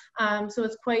 individuals. So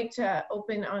it's quite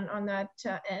open on that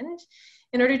end.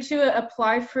 In order to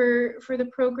apply for the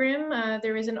program,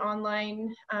 there is an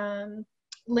online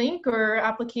link or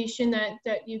application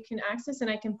that you can access, and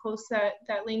I can post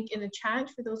that link in the chat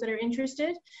for those that are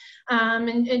interested.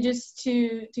 And just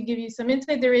to give you some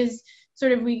insight, there is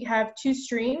sort of, we have two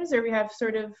streams, or we have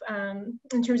sort of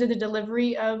in terms of the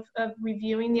delivery of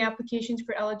reviewing the applications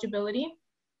for eligibility.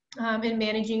 And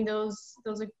managing those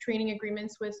training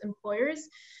agreements with employers.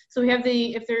 So we have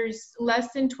if there's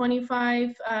less than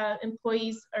 25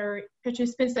 employees or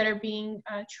participants that are being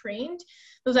trained,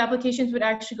 those applications would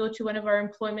actually go to one of our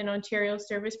Employment Ontario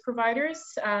service providers.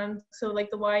 So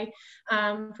like the Y,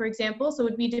 for example, so it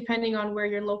would be depending on where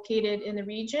you're located in the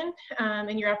region,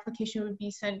 and your application would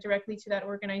be sent directly to that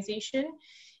organization.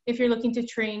 If you're looking to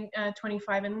train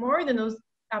 25 and more, then those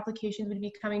applications would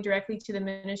be coming directly to the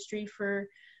ministry for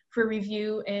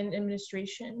review and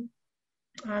administration.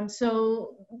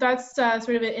 So that's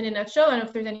sort of it in a nutshell. I don't know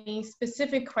if there's any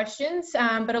specific questions,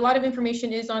 but a lot of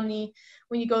information is on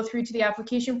when you go through to the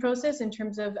application process in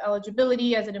terms of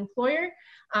eligibility as an employer,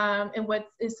 and what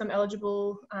is some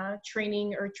eligible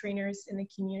training or trainers in the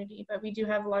community. But we do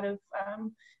have a lot of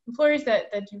employers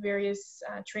that do various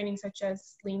training, such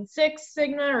as Lean Six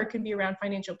Sigma, or it could be around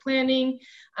financial planning,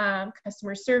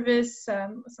 customer service.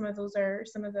 Some of those are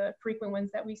some of the frequent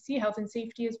ones that we see. Health and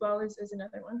safety as well is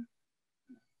another one.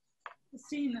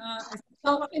 Christine,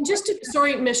 and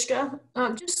sorry, Mishka,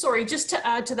 just to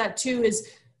add to that too is,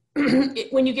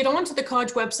 when you get onto the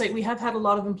College website, we have had a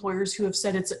lot of employers who have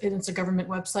said it's a government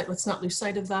website. Let's not lose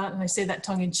sight of that. And I say that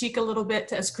tongue in cheek a little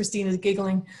bit, as Christine is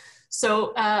giggling.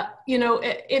 So, you know,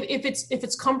 if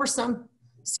it's cumbersome,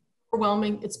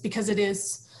 overwhelming, it's because it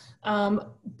is.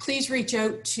 Please reach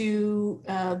out to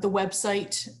the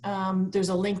website. There's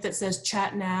a link that says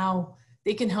chat now.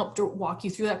 They can help to walk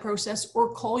you through that process, or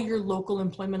call your local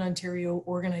Employment Ontario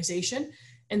organization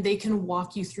and they can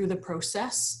walk you through the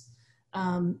process.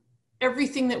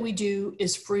 Everything that we do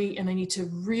is free, and I need to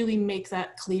really make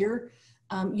that clear.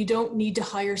 You don't need to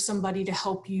hire somebody to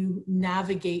help you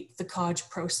navigate the COJ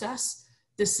process.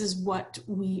 This is what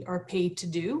we are paid to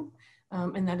do,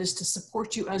 and that is to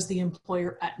support you as the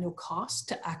employer at no cost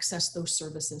to access those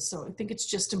services. So I think it's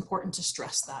just important to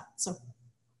stress that. So.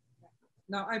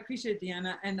 No, I appreciate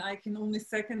Deanna, and I can only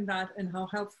second that, and how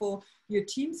helpful your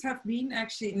teams have been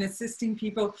actually in assisting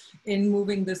people in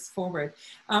moving this forward.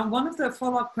 One of the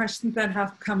follow-up questions that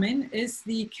have come in is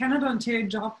the Canada Ontario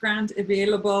Job Grant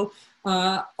available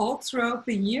all throughout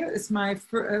the year is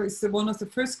one of the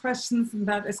first questions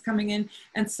that is coming in.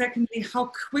 And secondly,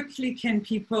 how quickly can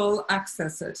people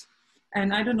access it?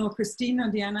 And I don't know, Christine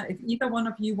or Deanna, if either one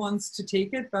of you wants to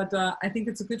take it, but I think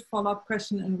it's a good follow-up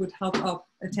question and would help our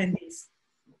attendees.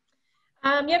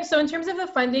 Yep, so in terms of the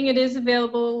funding, it is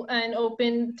available and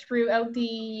open throughout the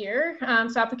year.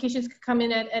 So applications can come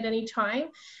in at any time.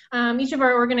 Each of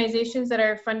our organizations that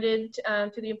are funded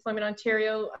through the Employment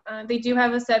Ontario, they do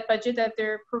have a set budget that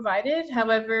they're provided.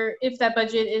 However, if that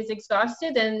budget is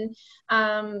exhausted, then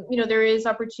you know, there is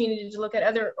opportunity to look at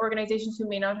other organizations who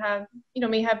may not have, you know,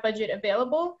 may have budget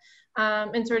available,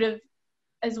 and sort of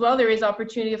as well, there is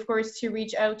opportunity, of course, to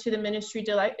reach out to the ministry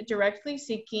directly,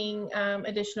 seeking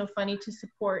additional funding to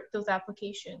support those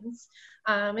applications.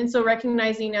 And so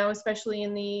recognizing now, especially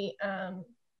in the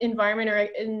environment or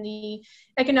in the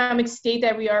economic state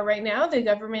that we are right now, the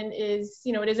government is,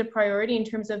 you know, it is a priority in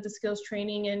terms of the skills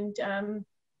training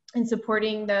and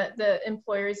supporting the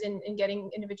employers in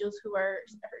getting individuals who are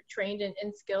trained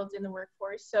and skilled in the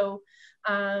workforce. So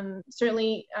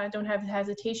certainly don't have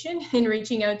hesitation in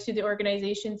reaching out to the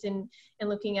organizations and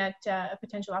looking at a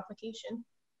potential application.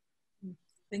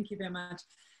 Thank you very much.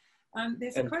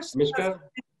 There's a question. Mishka?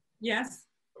 Yes.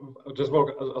 Just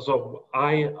so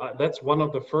that's one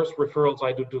of the first referrals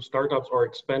I do to startups or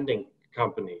expanding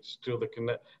companies to the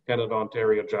Canada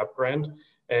Ontario Job Grant.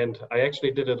 And I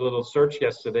actually did a little search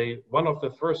yesterday. One of the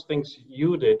first things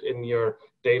you did in your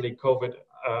daily COVID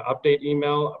update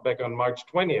email back on March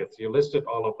 20th, you listed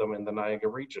all of them in the Niagara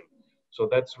region. So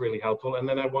that's really helpful. And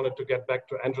then I wanted to get back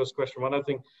to Andrew's question. One other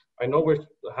thing, I know we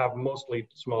have mostly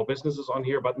small businesses on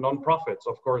here, but nonprofits,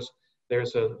 of course,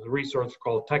 there's a resource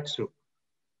called TechSoup,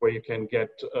 where you can get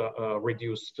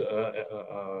reduced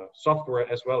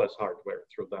software as well as hardware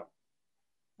through them.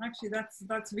 Actually,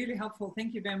 that's really helpful.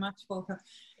 Thank you very much, Volker.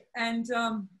 And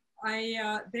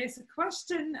there's a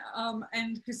question,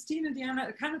 and Christine and Deanna,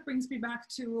 it kind of brings me back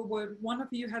to what one of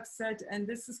you have said, and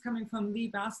this is coming from Lee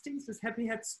Bastings with Happy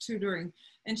Heads Tutoring.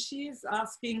 And she is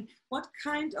asking, what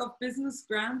kind of business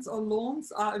grants or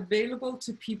loans are available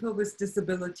to people with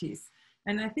disabilities?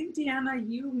 And I think, Deanna,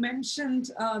 you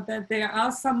mentioned that there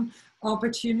are some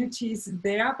opportunities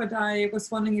there, but I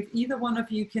was wondering if either one of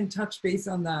you can touch base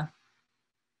on that.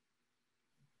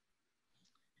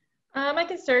 I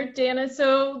can start, Deanna.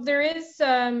 So there is,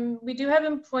 we do have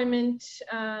employment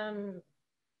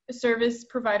service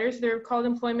providers. They're called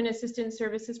employment assistance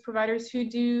services providers who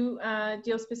do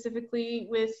deal specifically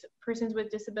with persons with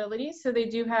disabilities. So they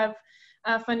do have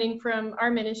funding from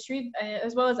our ministry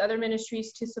as well as other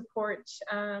ministries to support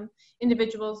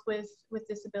individuals with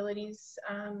disabilities.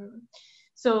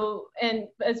 So, and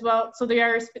as well, so they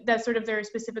are, that's sort of their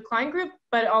specific client group,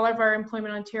 but all of our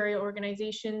Employment Ontario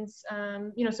organizations,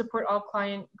 you know, support all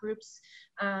client groups.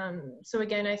 So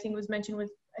again, I think it was mentioned with,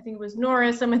 I think it was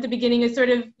Nora, some at the beginning is sort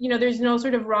of, you know, there's no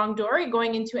sort of wrong door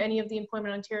going into any of the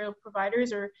Employment Ontario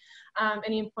providers or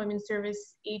any employment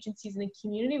service agencies in the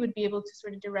community would be able to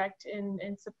sort of direct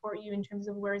and support you in terms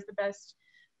of where is the best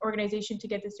organization to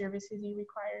get the services you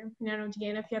require. And I don't know,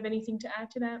 Deanna, if you have anything to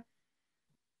add to that.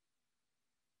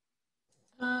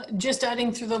 Just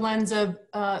adding through the lens of,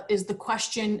 is the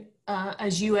question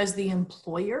as you as the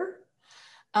employer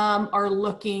are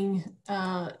looking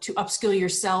to upskill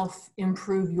yourself,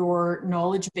 improve your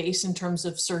knowledge base in terms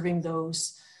of serving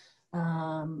those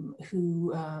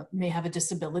who may have a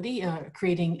disability,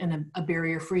 creating a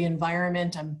barrier-free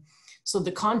environment. So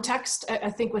the context, I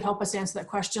think, would help us answer that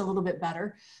question a little bit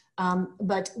better.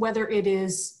 But whether it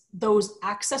is those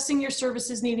accessing your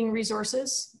services needing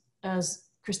resources, as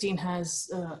Christine has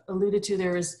alluded to,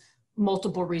 there is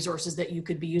multiple resources that you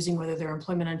could be using, whether they're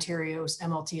Employment Ontario's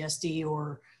MLTSD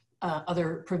or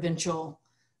other provincial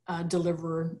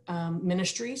deliverer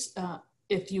ministries.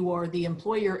 If you are the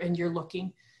employer and you're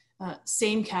looking,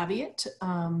 same caveat,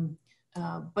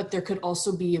 but there could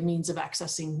also be a means of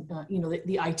accessing, you know,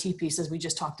 the IT piece, as we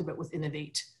just talked about with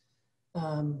Innovate,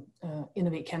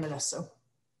 Innovate Canada. So,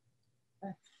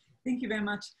 thank you very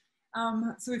much.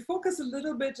 So we focus a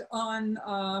little bit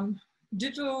on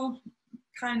digital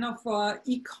kind of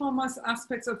e-commerce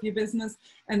aspects of your business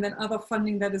and then other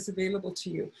funding that is available to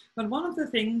you. But one of the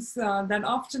things that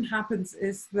often happens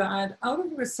is that out of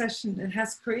the recession, it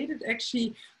has created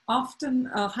actually often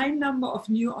a high number of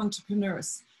new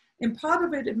entrepreneurs. And part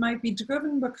of it, it might be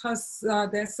driven because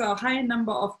there's a high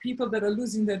number of people that are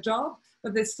losing their job,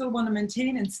 but they still want to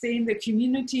maintain and stay in their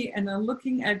community and are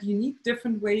looking at unique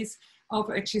different ways of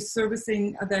actually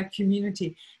servicing their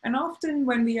community. And often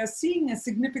when we are seeing a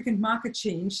significant market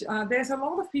change, there's a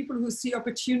lot of people who see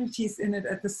opportunities in it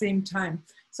at the same time.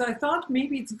 So I thought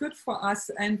maybe it's good for us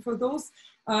and for those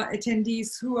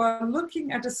attendees who are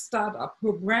looking at a startup, who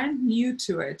are brand new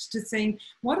to it, to saying,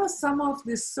 what are some of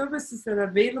the services that are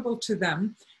available to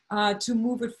them to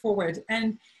move it forward?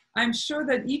 And I'm sure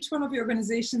that each one of the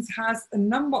organizations has a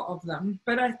number of them,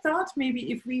 but I thought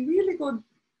maybe if we really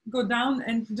go down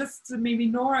and just maybe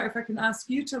Nora, if I can ask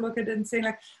you to look at it and say,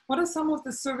 like, what are some of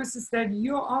the services that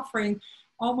you're offering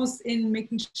almost in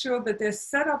making sure that they're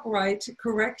set up right,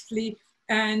 correctly,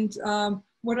 and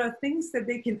what are things that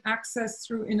they can access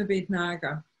through Innovate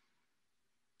Niagara?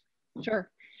 Sure.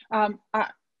 I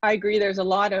agree. There's a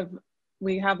lot of,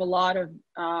 we have a lot of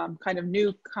kind of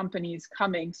new companies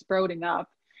coming, sprouting up,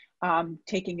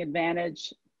 taking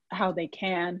advantage how they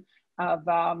can of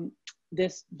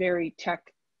this very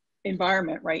tech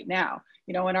environment right now.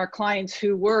 You know, and our clients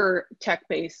who were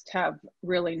tech-based have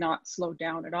really not slowed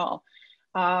down at all.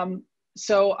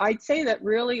 So I'd say that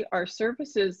really our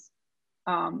services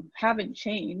haven't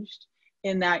changed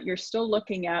in that you're still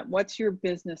looking at what's your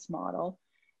business model,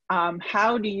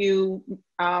 how do you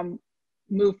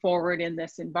move forward in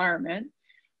this environment,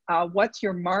 what's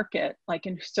your market like.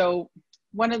 And so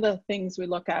one of the things we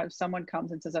look at if someone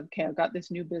comes and says, okay, I've got this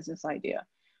new business idea,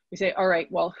 we say, all right,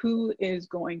 well, who is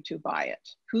going to buy it?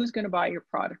 Who's going to buy your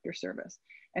product or service?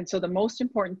 And so the most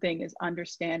important thing is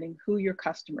understanding who your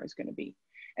customer is going to be.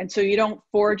 And so you don't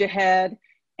forge ahead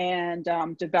and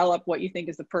develop what you think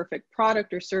is the perfect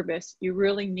product or service. You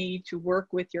really need to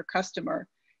work with your customer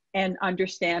and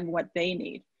understand what they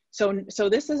need. So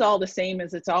this is all the same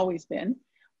as it's always been.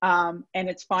 And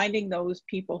it's finding those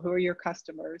people who are your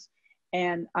customers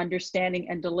and understanding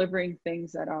and delivering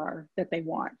things that they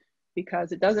want.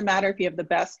 Because it doesn't matter if you have the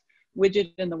best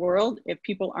widget in the world, if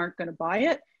people aren't going to buy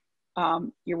it,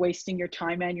 you're wasting your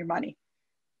time and your money.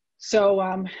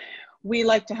 So we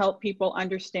like to help people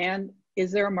understand,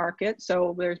 is there a market?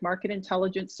 So there's market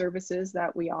intelligence services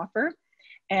that we offer,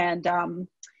 and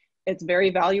it's very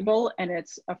valuable, and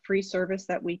it's a free service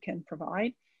that we can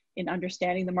provide in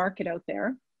understanding the market out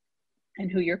there and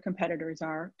who your competitors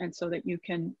are, and so that you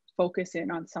can focus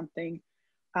in on something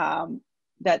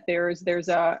that there's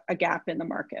a gap in the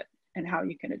market and how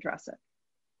you can address it.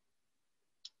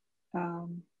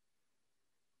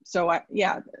 So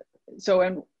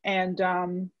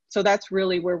that's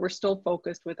really where we're still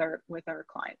focused with our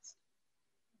clients.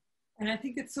 And I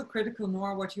think it's so critical,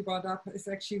 Nora, what you brought up is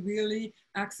actually really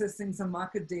accessing some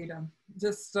market data.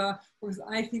 Just because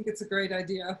I think it's a great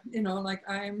idea, you know, like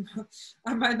I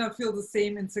might not feel the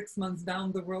same in 6 months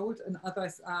down the road and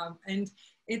others. And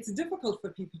it's difficult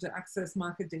for people to access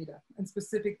market data and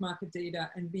specific market data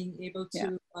and being able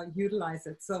to utilize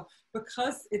it. So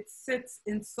because it sits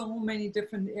in so many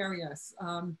different areas,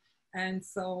 and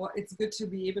so it's good to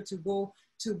be able to go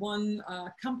to one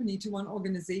company, to one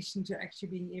organization, to actually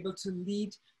being able to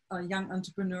lead a young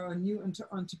entrepreneur or new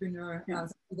entrepreneur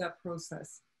through that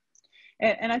process.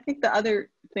 And I think the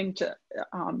other thing to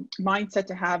mindset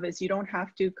to have is you don't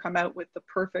have to come out with the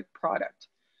perfect product.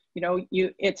 You know,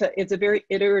 it's a very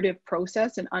iterative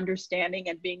process, and understanding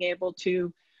and being able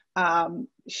to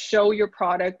show your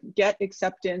product, get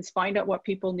acceptance, find out what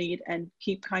people need, and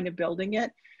keep kind of building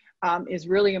it. Is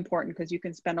really important, because you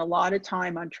can spend a lot of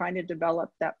time on trying to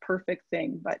develop that perfect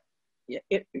thing, but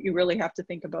you really have to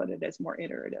think about it as more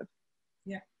iterative.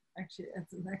 Yeah, actually,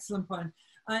 it's an excellent point.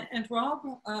 And Rob,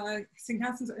 St.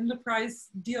 Catharines Enterprise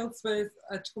deals with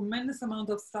a tremendous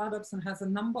amount of startups and has a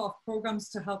number of programs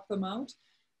to help them out.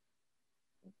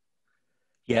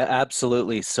 Yeah,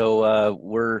 absolutely. So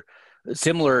we're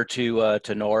similar to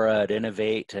Nora at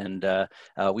Innovate, and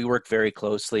we work very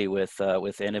closely with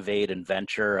Innovate and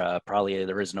Venture. Probably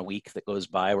there isn't a week that goes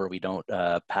by where we don't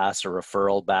pass a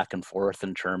referral back and forth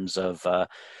in terms of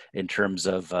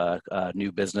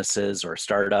new businesses or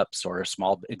startups or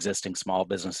existing small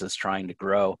businesses trying to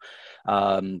grow,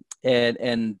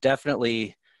 and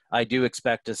definitely. I do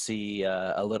expect to see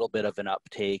a little bit of an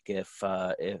uptake if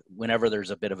whenever there's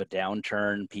a bit of a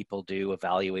downturn, people do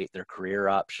evaluate their career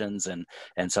options, and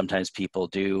sometimes people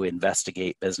do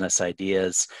investigate business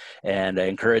ideas. And I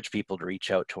encourage people to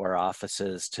reach out to our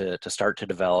offices to start to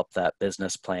develop that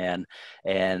business plan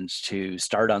and to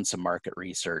start on some market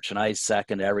research. And I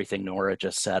second everything Nora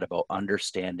just said about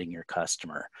understanding your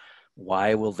customer.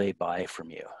 Why will they buy from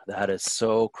you? That is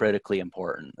so critically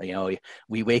important. You know,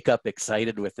 we wake up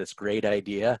excited with this great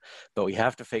idea, but we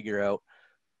have to figure out,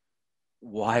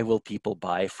 why will people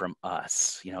buy from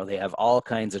us? You know, they have all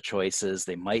kinds of choices.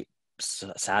 They might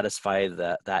satisfy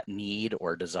that need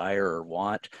or desire or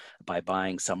want by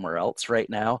buying somewhere else right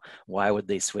now. Why would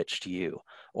they switch to you?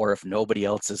 Or if nobody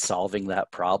else is solving that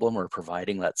problem or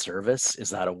providing that service, is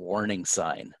that a warning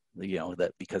sign? You know,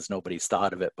 that because nobody's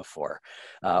thought of it before,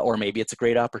 or maybe it's a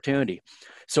great opportunity.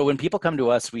 So when people come to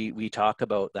us, we talk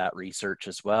about that research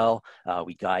as well.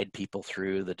 We guide people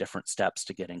through the different steps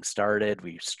to getting started.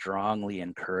 We strongly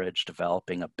encourage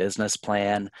developing a business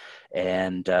plan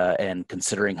and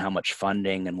considering how much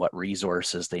funding and what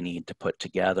resources they need to put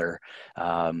together,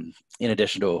 in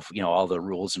addition to, you know, all the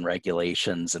rules and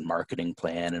regulations and marketing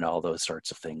plan and all those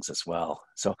sorts of things as well.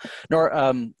 So,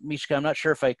 Nora, Mishka, I'm not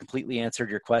sure if I completely answered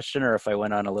your question or if I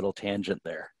went on a little tangent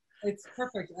there. It's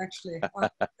perfect, actually. Because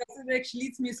it actually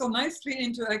leads me so nicely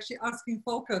into actually asking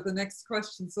Volker the next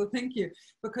question. So thank you.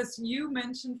 Because you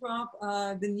mentioned, Rob,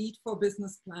 the need for a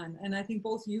business plan. And I think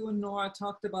both you and Nora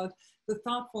talked about the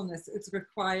thoughtfulness it's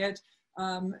required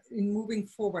in moving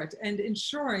forward and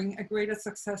ensuring a greater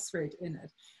success rate in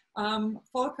it.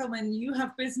 Volker, when you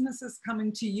have businesses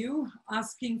coming to you,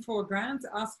 asking for grants,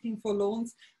 asking for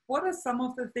loans, what are some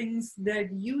of the things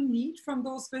that you need from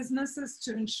those businesses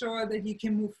to ensure that you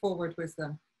can move forward with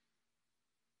them?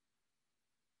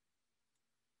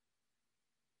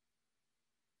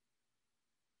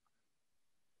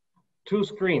 Two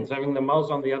screens, having the mouse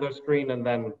on the other screen, and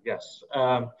then yes.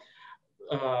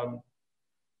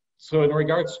 So in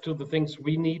regards to the things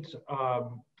we need,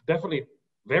 definitely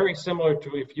very similar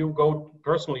to if you go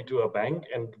personally to a bank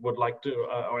and would like to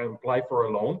apply for a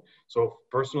loan. So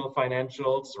personal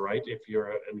financials, right? If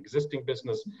you're an existing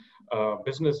business,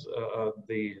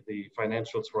 the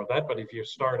financials for that. But if you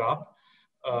start up,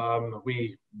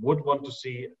 we would want to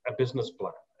see a business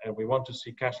plan, and we want to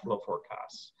see cash flow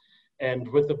forecasts. And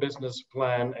with the business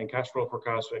plan and cash flow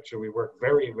forecast, actually, we work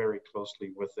very, very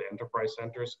closely with the enterprise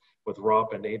centers, with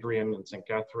Rob and Adrian in St.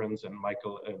 Catharines and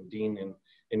Michael and Dean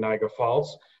in Niagara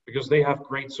Falls, because they have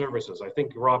great services. I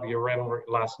think, Rob, you ran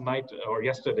last night or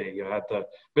yesterday, you had the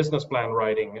business plan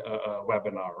writing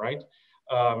webinar, right?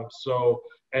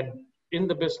 And in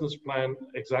the business plan,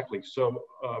 exactly. So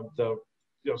the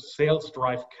sales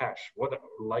drive cash. What,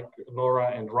 like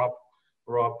Nora and Rob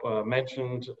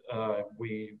mentioned,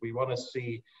 we want to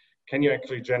see, can you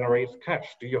actually generate cash?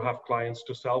 Do you have clients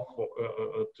to sell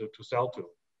to?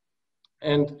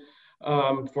 And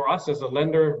for us as a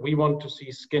lender, we want to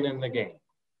see skin in the game.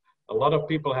 A lot of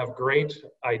people have great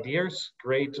ideas,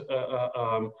 great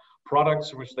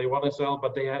products which they want to sell,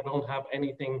 but they don't have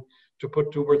anything to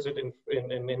put towards it in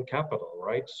capital,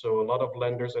 right? So a lot of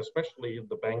lenders, especially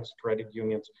the banks, credit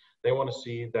unions, they want to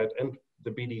see that, and the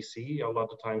BDC a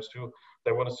lot of times too,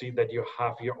 they want to see that you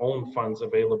have your own funds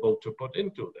available to put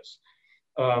into this.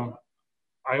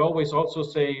 I always also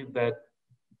say that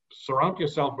surround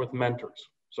yourself with mentors.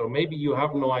 So maybe you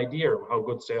have no idea how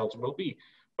good sales will be,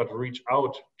 but reach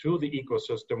out to the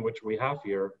ecosystem which we have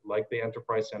here, like the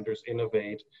enterprise centers,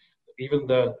 Innovate, even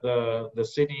the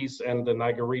cities and the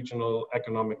Niagara Regional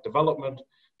Economic Development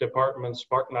Department,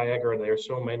 Spark Niagara, there are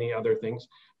so many other things.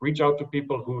 Reach out to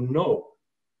people who know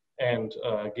and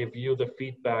give you the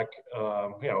feedback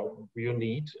you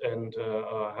need, and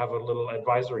have a little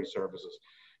advisory services.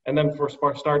 And then for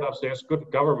startups, there's good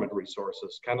government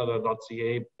resources.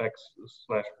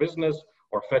 Canada.ca/business,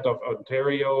 or Fed of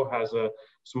Ontario has a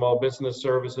small business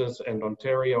services, and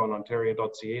Ontario on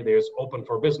Ontario.ca, there's open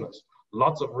for business.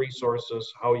 Lots of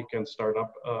resources how you can start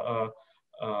up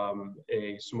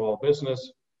a small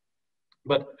business.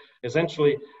 But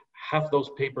essentially, have those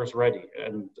papers ready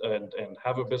and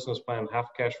have a business plan,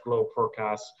 have cash flow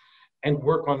forecasts, and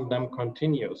work on them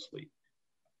continuously.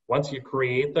 Once you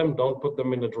create them, don't put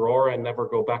them in a drawer and never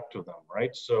go back to them,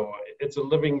 right? So it's a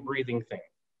living, breathing thing.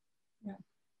 Yeah.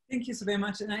 Thank you so very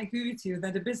much. And I agree with you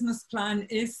that a business plan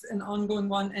is an ongoing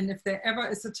one. And if there ever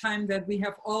is a time that we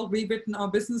have all rewritten our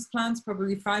business plans,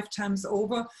 probably 5 times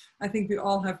over, I think we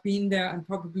all have been there, and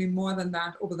probably more than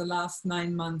that over the last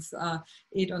 9 months,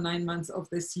 8 or 9 months of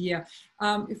this year.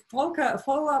 If Volker, a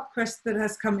follow-up question that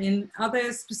has come in, are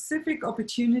there specific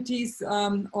opportunities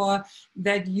or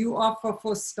that you offer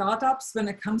for startups when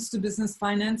it comes to business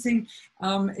financing?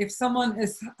 If someone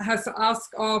has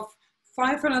asked of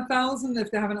 500,000,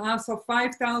 if they have an ask of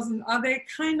 5,000, are they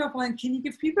kind of like, can you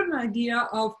give people an idea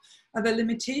of the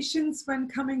limitations when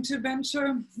coming to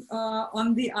venture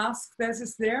on the ask that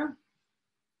is there?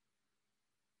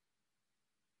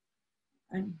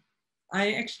 And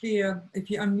I actually, if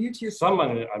you unmute yourself.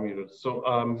 Someone unmuted. So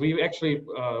we actually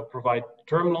provide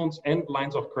term loans and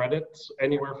lines of credits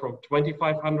anywhere from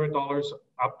 $2,500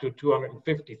 up to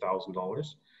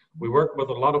 $250,000. We work with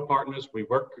a lot of partners. We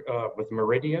work with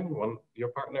Meridian, your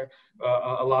partner,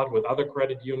 a lot with other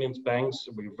credit unions, banks.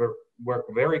 We work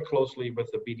very closely with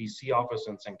the BDC office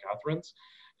in St. Catharines.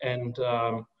 And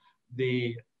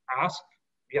the ask,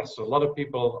 yes, a lot of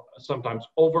people sometimes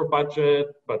over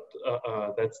budget, but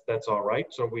that's all right.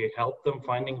 So we help them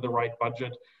finding the right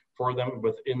budget for them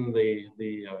within the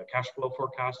cash flow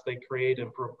forecast they create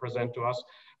and present to us.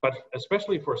 But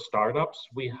especially for startups,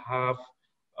 we have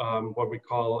what we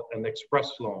call an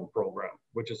express loan program,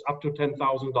 which is up to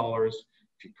 $10,000.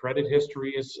 If your credit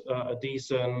history is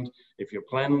decent, if your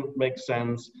plan makes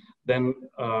sense, then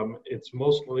it's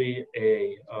mostly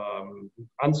a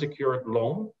unsecured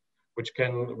loan, which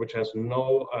has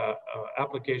no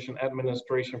application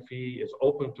administration fee, is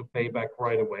open to pay back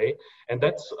right away. And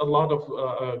that's a lot of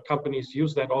companies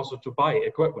use that also to buy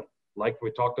equipment. Like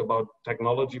we talked about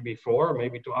technology before,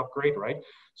 maybe to upgrade, right?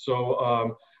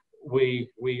 So we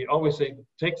always say,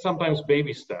 take sometimes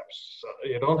baby steps.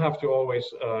 You don't have to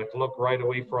always look right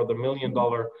away for the $1 million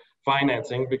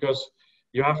financing, because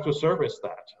you have to service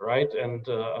that, right? And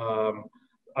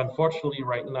unfortunately,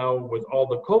 right now, with all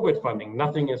the COVID funding,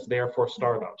 nothing is there for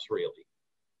startups, really.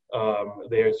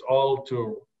 There's all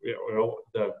to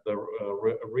the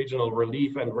regional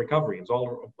relief and recovery. It's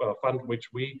all a fund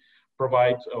which we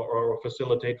provide or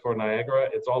facilitate for Niagara.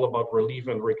 It's all about relief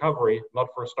and recovery,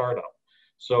 not for startup.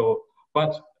 So,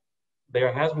 but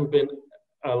there hasn't been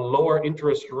a lower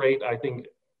interest rate, I think,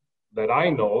 that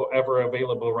I know ever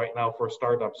available right now for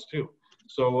startups too.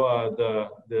 So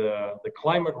the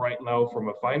climate right now from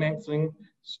a financing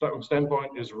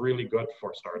standpoint is really good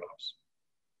for startups.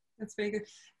 That's very good.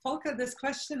 Volker, this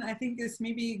question I think is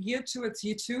maybe geared towards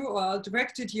you too, or I'll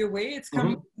direct it your way. It's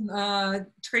coming from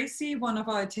Tracy, one of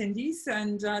our attendees,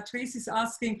 and Tracy's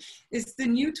asking, is the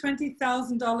new $20,000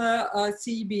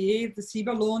 CEBA, the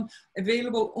CEBA loan,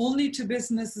 available only to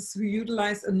businesses who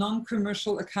utilize a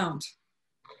non-commercial account?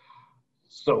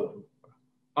 So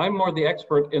I'm more the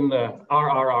expert in the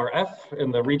RRRF,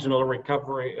 in the Regional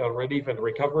Recovery Relief and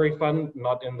Recovery Fund,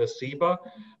 not in the CEBA.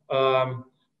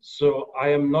 So I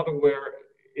am not aware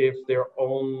if they're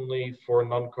only for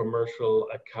non-commercial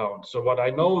accounts. So what I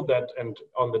know that, and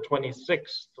on the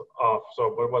 26th of, so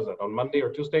what was it, on Monday or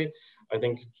Tuesday, I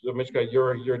think, Mishka,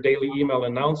 your daily email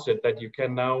announced it, that you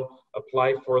can now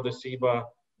apply for the CEBA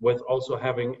with also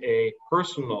having a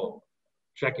personal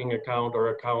checking account or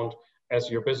account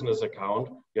as your business account.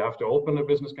 You have to open a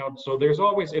business account. So there's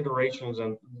always iterations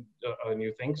and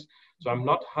new things. So I'm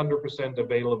not 100%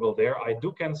 available there. I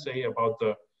can say about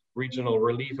the Regional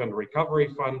Relief and Recovery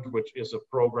Fund, which is a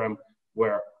program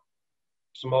where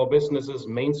small businesses,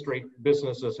 Main Street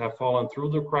businesses have fallen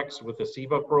through the cracks with the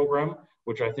SIVA program,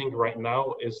 which I think right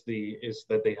now is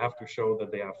that they have to show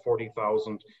that they have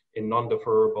 40,000 in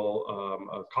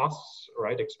non-deferrable costs,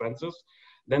 right, expenses.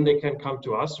 Then they can come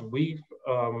to us. We've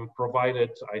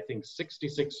provided, I think,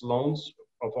 66 loans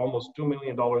of almost $2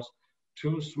 million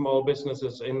to small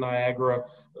businesses in Niagara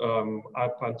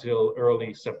up until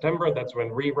early September. That's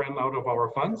when we ran out of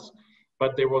our funds.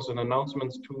 But there was an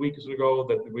announcement 2 weeks ago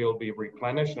that will be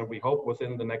replenished, and we hope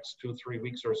within the next 2-3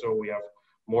 weeks or so we have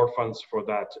more funds for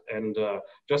that. And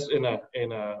just in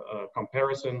a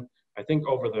comparison, I think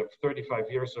over the 35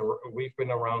 years we've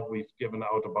been around, we've given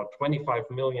out about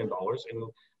 $25 million in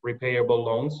repayable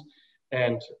loans,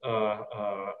 and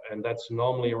that's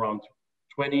normally around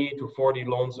 20 to 40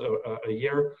 loans a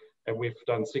year, and we've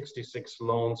done 66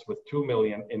 loans with $2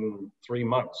 million in 3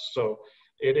 months. So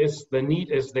it is, the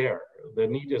need is there. The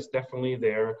need is definitely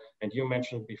there. And you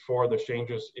mentioned before the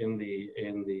changes in the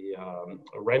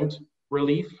rent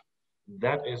relief.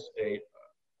 That is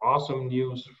awesome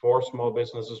news for small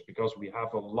businesses, because we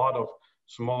have a lot of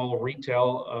small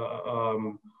retail,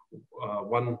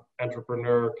 one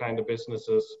entrepreneur kind of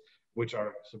businesses, which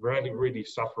are really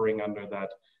suffering under that,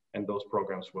 and those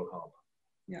programs will help.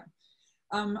 Yeah.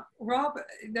 Rob,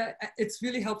 it's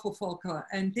really helpful, Volker,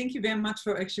 and thank you very much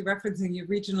for actually referencing your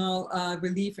regional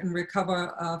relief and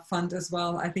recover fund as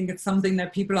well. I think it's something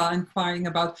that people are inquiring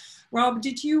about. Rob,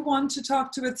 did you want to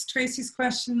talk to Tracy's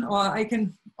question, or I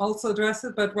can also address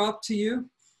it, but Rob, to you.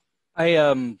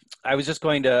 I was just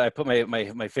going to, I put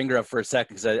my finger up for a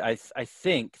second, because I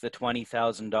think the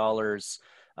 $20,000,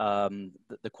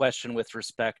 the question with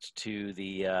respect to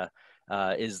the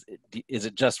is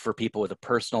it just for people with a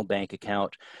personal bank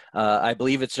account? I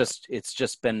believe it's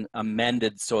just been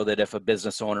amended so that if a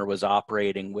business owner was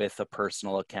operating with a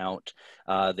personal account,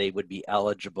 they would be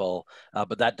eligible.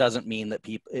 But that doesn't mean that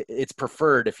it's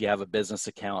preferred if you have a business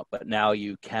account, but now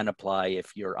you can apply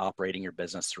if you're operating your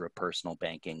business through a personal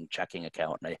banking checking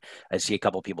account. And I see a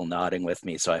couple people nodding with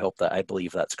me, so I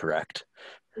believe that's correct.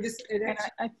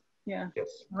 Yeah. Yes.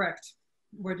 Correct.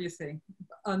 What do you say?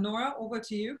 Nora, over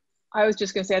to you. I was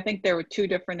just going to say, I think there were 2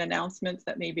 different announcements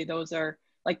that maybe those are,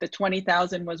 like the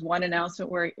 20,000 was one announcement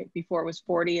where before it was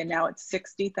 40 and now it's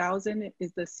 60,000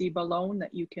 is the SIVA loan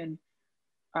that you can,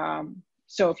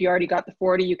 so if you already got the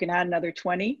 40, you can add another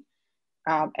 20.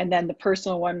 And then the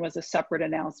personal one was a separate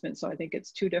announcement. So I think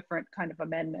it's 2 different kind of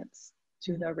amendments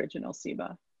to the original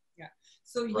SIVA. Yeah,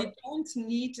 so you don't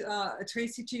need,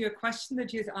 Tracy, to your question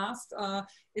that you've asked,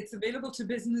 it's available to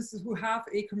businesses who have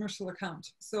a commercial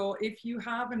account. So if you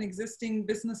have an existing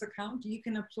business account, you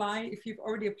can apply. If you've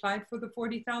already applied for the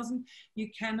 40,000, you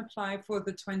can apply for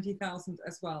the 20,000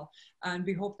 as well. And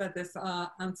we hope that this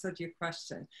answered your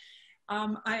question.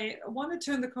 I want to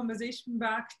turn the conversation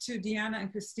back to Deanna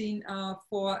and Christine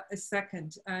for a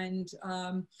second. And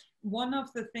one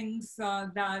of the things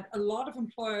that a lot of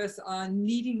employers are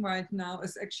needing right now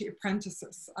is actually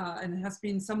apprentices, and it has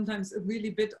been sometimes a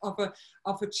really bit of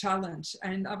a challenge.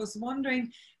 And I was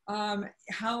wondering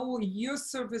how your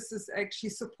services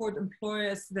actually support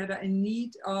employers that are in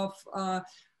need of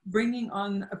bringing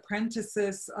on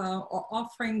apprentices or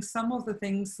offering some of the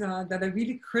things that are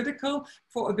really critical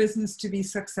for a business to be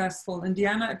successful. And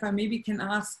Deanna, if I maybe can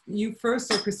ask you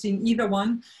first, or Christine, either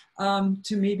one,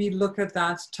 to maybe look at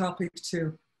that topic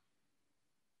too.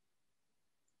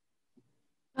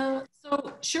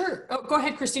 So sure, go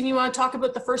ahead, Christine, you want to talk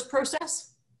about the first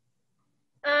process?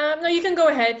 No, you can go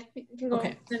ahead. You can go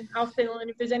okay. And I'll fill in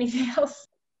if there's anything else.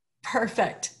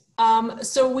 Perfect.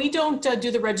 So we don't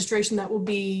do the registration. That will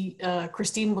be,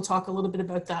 Christine will talk a little bit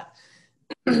about that.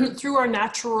 Through our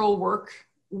natural work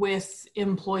with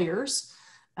employers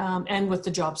and with the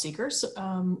job seekers,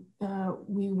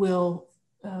 we will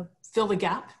fill the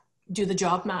gap, do the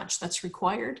job match that's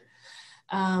required.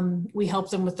 We help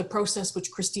them with the process,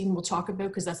 which Christine will talk about,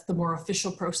 because that's the more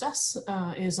official process,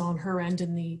 is on her end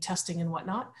in the testing and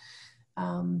whatnot.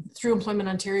 Through Employment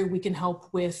Ontario, we can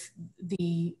help with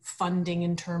the funding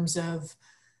in terms of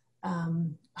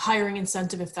hiring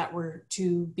incentive, if that were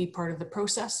to be part of the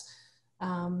process,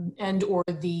 and or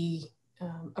the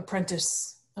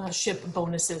apprenticeship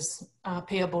bonuses,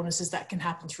 pay bonuses that can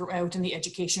happen throughout, and the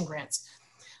education grants.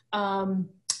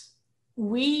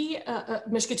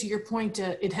 Mishka, to your point,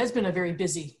 it has been a very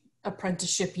busy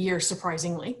apprenticeship year,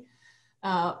 surprisingly.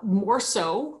 More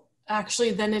so,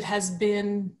 actually, than it has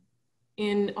been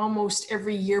in almost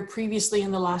every year previously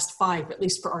in the last 5, at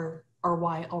least for our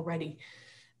Y already.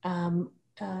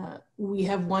 We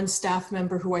have one staff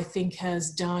member who I think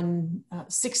has done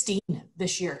 16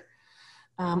 this year.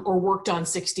 or worked on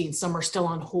 16. Some are still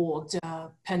on hold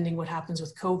pending what happens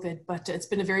with COVID, but it's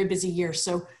been a very busy year.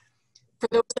 So for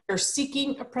those that are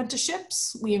seeking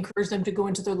apprenticeships, we encourage them to go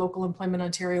into their local Employment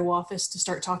Ontario office to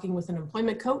start talking with an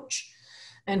employment coach.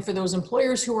 And for those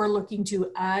employers who are looking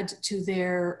to add to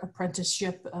their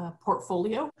apprenticeship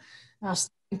portfolio,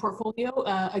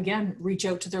 again, reach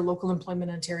out to their local Employment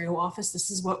Ontario office.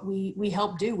 This is what we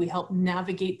help do. We help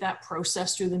navigate that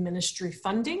process through the ministry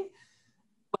funding,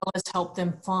 as well as help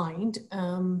them find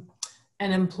an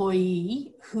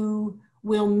employee who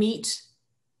will meet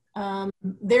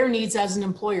their needs as an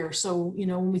employer. So, you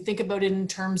know, when we think about it in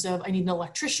terms of, I need an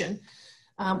electrician,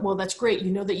 well, that's great.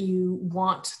 You know that you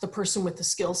want the person with the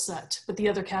skill set. But the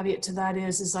other caveat to that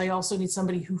is I also need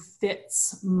somebody who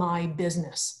fits my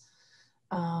business.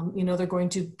 You know, they're going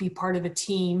to be part of a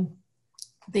team.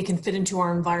 They can fit into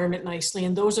our environment nicely.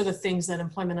 And those are the things that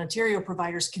Employment Ontario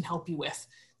providers can help you with.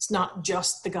 It's not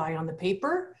just the guy on the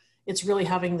paper. It's really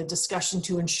having the discussion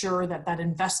to ensure that that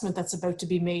investment that's about to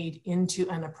be made into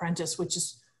an apprentice, which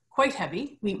is quite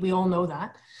heavy, we all know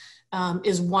that,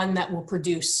 is one that will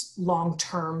produce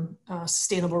long-term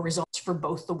sustainable results for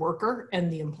both the worker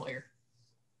and the employer.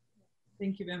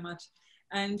 Thank you very much.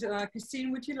 And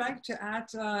Christine, would you like to add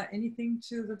anything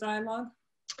to the dialogue?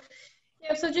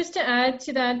 Yeah, so just to add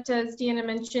to that, as Deanna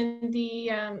mentioned,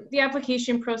 the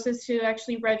application process to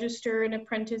actually register an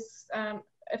apprentice,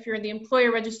 if you're the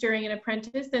employer registering an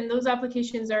apprentice, then those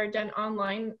applications are done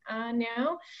online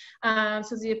now.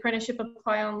 So the apprenticeship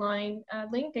apply online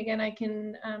link, again, I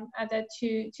can add that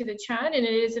to the chat, and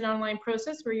it is an online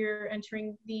process where you're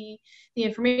entering the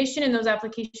information, and those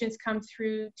applications come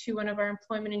through to one of our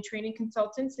employment and training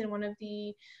consultants in one of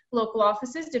the local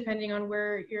offices, depending on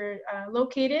where you're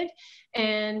located.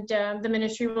 And the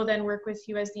ministry will then work with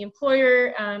you as the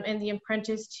employer and the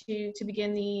apprentice to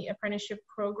begin the apprenticeship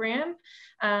program.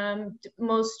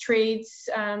 Most trades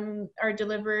are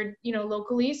delivered, you know,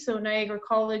 locally. So Niagara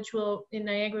College in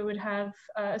Niagara would have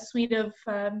a suite of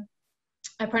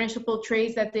apprenticeshipal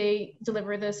trades that they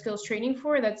deliver the skills training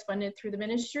for, that's funded through the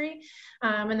ministry.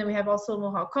 And then we have also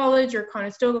Mohawk College or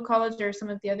Conestoga College or some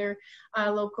of the other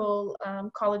local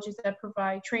colleges that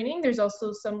provide training. There's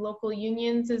also some local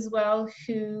unions as well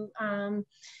who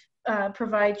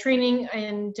provide training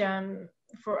and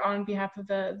on behalf of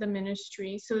the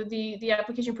ministry. So the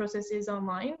application process is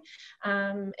online,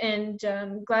 and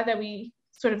glad that we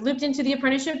sort of looped into the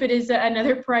apprenticeship. It is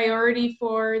another priority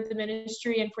for the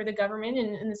ministry and for the government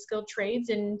in the skilled trades,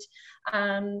 and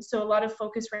so a lot of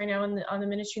focus right now on the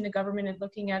ministry and the government and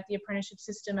looking at the apprenticeship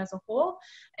system as a whole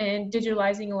and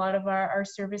digitalizing a lot of our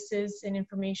services and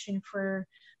information for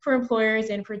employers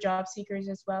and for job seekers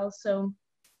as well. So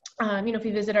you know, if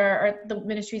you visit the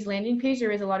ministry's landing page, there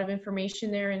is a lot of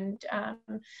information there and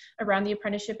around the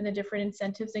apprenticeship and the different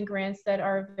incentives and grants that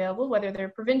are available, whether they're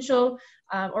provincial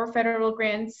or federal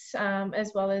grants,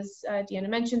 as well as Deanna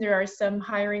mentioned, there are some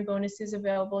hiring bonuses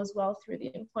available as well through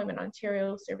the Employment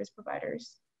Ontario service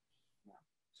providers.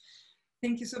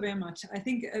 Thank you so very much. I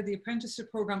think the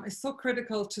apprenticeship program is so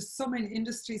critical to so many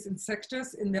industries and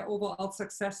sectors in their overall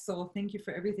success. So thank you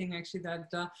for everything actually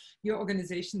that your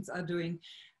organizations are doing.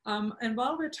 And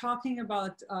while we're talking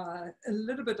about a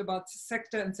little bit about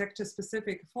sector and sector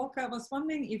specific, Volker, I was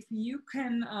wondering if you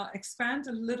can expand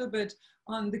a little bit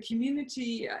on the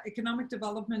community economic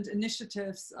development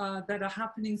initiatives that are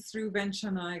happening through Venture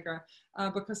Niagara,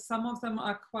 because some of them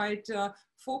are quite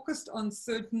focused on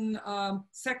certain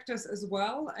sectors as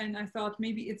well. And I thought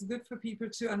maybe it's good for people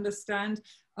to understand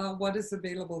what is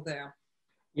available there.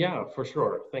 Yeah, for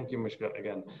sure. Thank you, Mishka,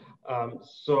 again.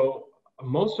 So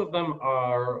most of them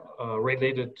are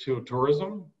related to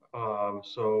tourism.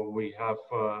 So we have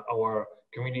our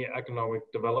Community Economic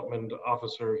Development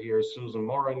Officer here, Susan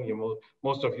Moran.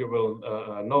 Most of you will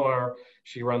know her.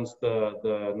 She runs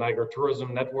the Niagara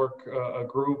Tourism Network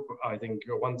group, I think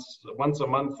once a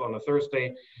month on a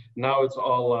Thursday. Now it's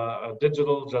all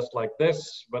digital, just like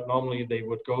this, but normally they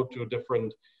would go to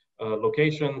different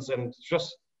locations, and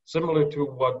just similar to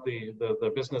what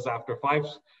the Business After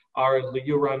Fives are that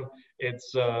you run,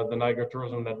 it's the Niagara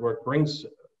Tourism Network brings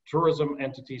tourism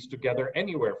entities together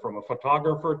anywhere from a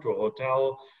photographer to a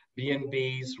hotel,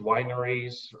 B&Bs,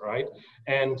 wineries, right?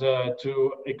 And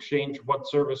to exchange what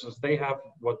services they have,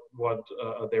 what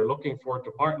they're looking for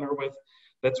to partner with.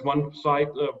 That's one side,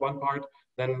 one part.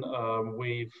 Then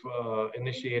we've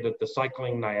initiated the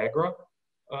Cycling Niagara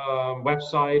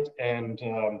website and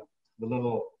the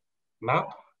little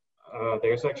map.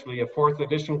 There's actually a 4th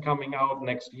edition coming out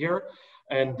next year,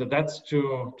 and that's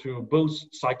to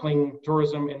boost cycling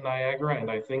tourism in Niagara. And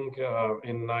I think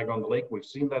in Niagara on the Lake, we've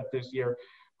seen that this year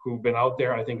who've been out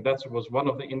there. I think that was one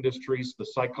of the industries. The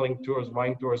cycling tours,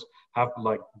 wine tours have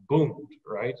like boomed,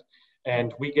 right?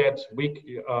 And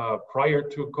prior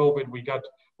to COVID, we got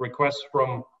requests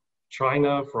from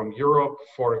China, from Europe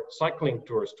for cycling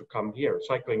tours to come here,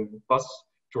 cycling bus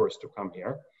tours to come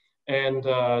here. And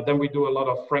then we do a lot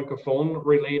of Francophone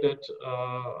related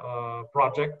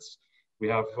projects. We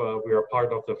are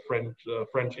part of the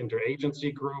French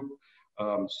Interagency Group.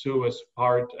 Sue is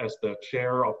part as the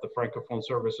chair of the Francophone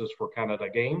Services for Canada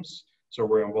Games. So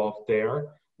we're involved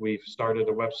there. We've started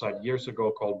a website years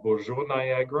ago called Bonjour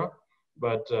Niagara,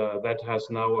 but that has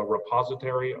now a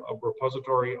repository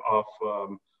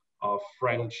of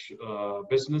French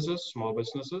businesses, small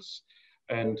businesses,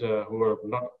 and who are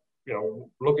not,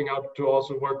 looking out to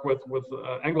also work with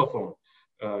Anglophone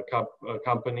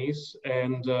companies.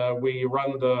 And we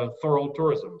run the Thorold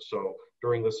Tourism. So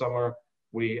during the summer,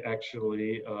 we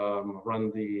actually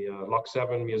run the Lock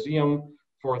 7 Museum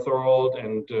for Thorold,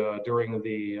 and during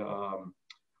the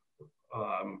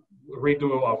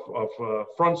redo of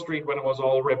Front Street, when it was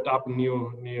all ripped up,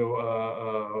 new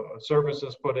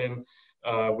services put in,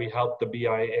 we helped the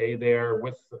BIA there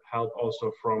with help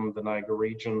also from the Niagara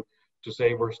region to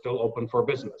say we're still open for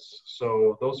business.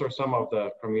 So those are some of the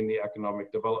community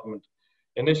economic development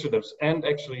initiatives. And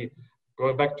actually,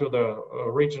 going back to the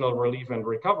Regional Relief and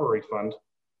Recovery Fund,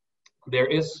 there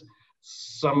is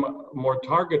some more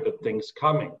targeted things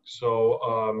coming. So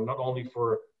not only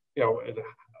for, there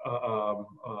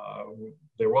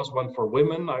was one for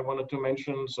women I wanted to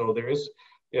mention. So there is,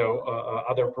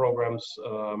 other programs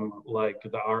like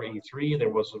the RE3. There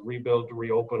was a Rebuild,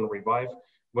 Reopen, Revive,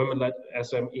 women-led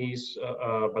SMEs,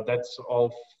 but that's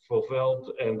all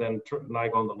fulfilled. And then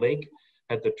Niagara on the Lake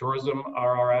had the tourism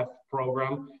RRF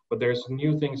program, but there's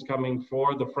new things coming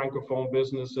for the Francophone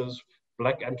businesses,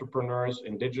 Black entrepreneurs,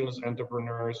 Indigenous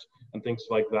entrepreneurs, and things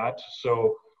like that.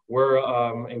 So we're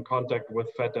in contact with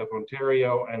FETF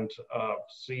Ontario and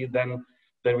see then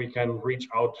that we can reach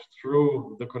out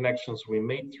through the connections we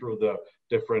made through the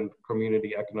different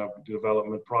community economic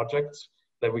development projects,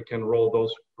 that we can roll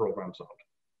those programs out.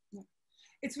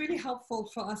 It's really helpful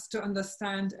for us to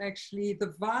understand actually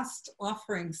the vast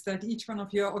offerings that each one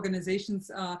of your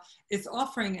organizations is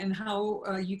offering, and how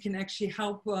you can actually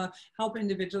help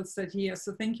individuals that here.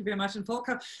 So thank you very much. And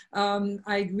Volker,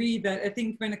 I agree that I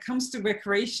think when it comes to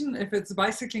recreation, if it's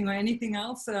bicycling or anything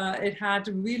else, it had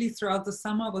really throughout the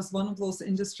summer was one of those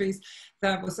industries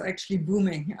that was actually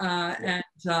booming, and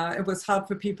it was hard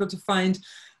for people to find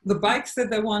the bikes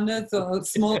that they wanted, the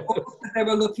small boats that they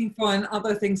were looking for, and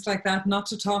other things like that, not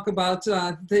to talk about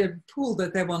the pool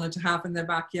that they wanted to have in their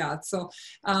backyard. So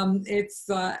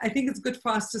I think it's good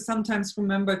for us to sometimes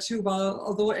remember too, while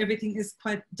although everything is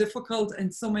quite difficult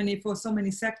and for so many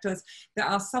sectors, there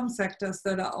are some sectors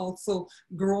that are also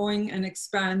growing and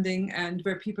expanding, and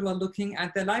where people are looking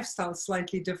at their lifestyle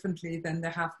slightly differently than they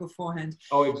have beforehand.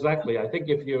 Oh, exactly. I think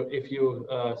if you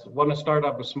want to start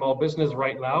up a small business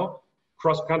right now,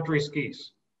 cross-country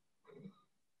skis.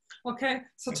 Okay,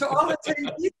 so to all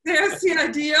attendees, there's the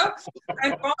idea.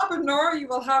 And Bob and Nora, you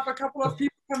will have a couple of people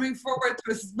coming forward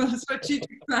with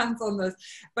strategic plans on this.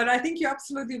 But I think you're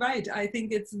absolutely right. I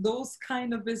think it's those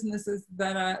kind of businesses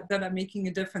that are making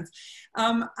a difference.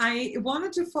 I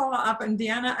wanted to follow up, and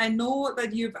Deanna, I know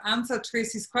that you've answered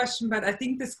Tracy's question, but I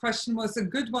think this question was a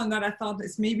good one that I thought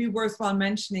is maybe worthwhile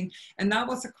mentioning. And that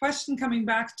was a question coming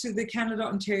back to the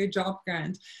Canada-Ontario Job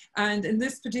Grant. And in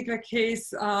this particular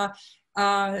case,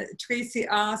 Tracy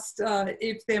asked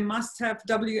if they must have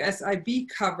WSIB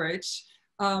coverage,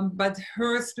 but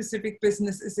her specific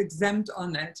business is exempt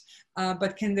on it,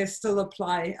 but can they still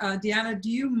apply? Deanna,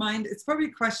 do you mind? It's probably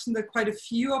a question that quite a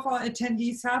few of our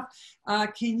attendees have.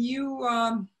 Can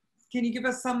you give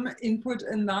us some input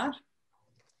in that?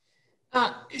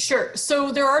 Sure.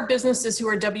 So there are businesses who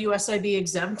are WSIB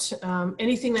exempt.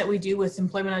 Anything that we do with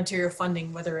Employment Ontario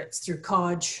funding, whether it's through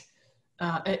COG,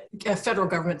 federal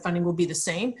government funding, will be the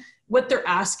same. What they're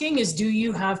asking is, do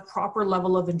you have proper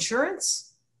level of insurance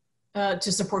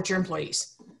to support your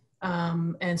employees?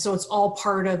 And so it's all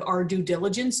part of our due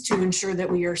diligence to ensure that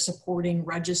we are supporting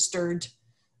registered,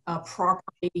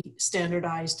 properly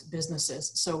standardized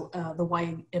businesses. So the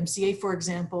YMCA, for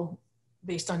example,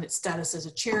 based on its status as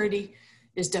a charity,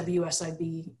 is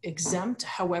WSIB exempt.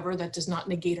 However, that does not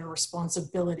negate our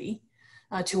responsibility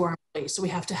to our employees. So we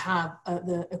have to have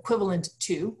the equivalent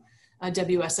to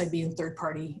WSIB and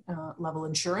third-party level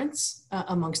insurance,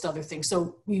 amongst other things.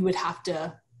 So you would have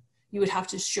to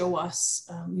show us,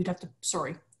 you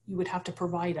would have to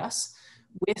provide us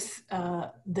with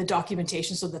the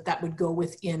documentation so that that would go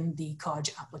within the COG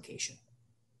application.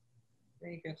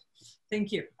 Very good.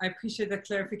 Thank you. I appreciate that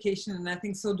clarification, and I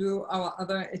think so do our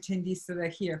other attendees that are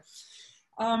here.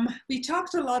 We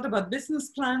talked a lot about business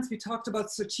plans. We talked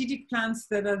about strategic plans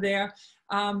that are there.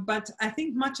 But I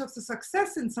think much of the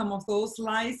success in some of those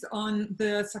lies on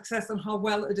the success on how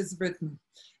well it is written.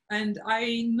 And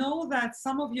I know that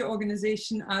some of your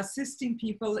organization are assisting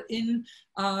people in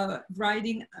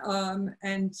writing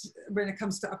and when it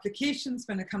comes to applications,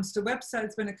 when it comes to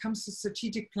websites, when it comes to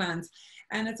strategic plans.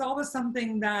 And it's always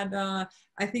something that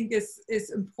I think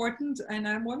is important. And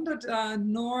I wondered,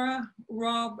 Nora,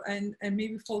 Rob, and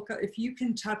maybe Volker, if you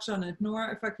can touch on it.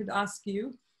 Nora, if I could ask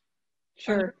you.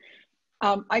 Sure.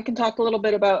 I can talk a little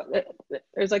bit about,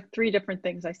 there's like 3 different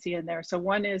things I see in there. So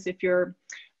one is if you're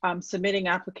submitting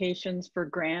applications for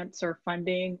grants or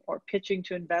funding or pitching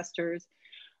to investors,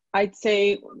 I'd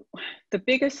say the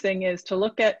biggest thing is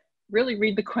to really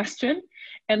read the question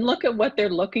and look at what they're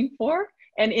looking for.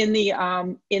 And in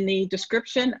the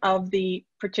description of the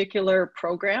particular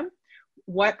program,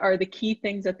 what are the key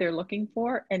things that they're looking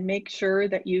for, and make sure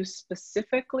that you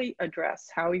specifically address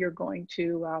how you're going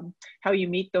to, how you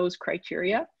meet those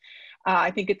criteria.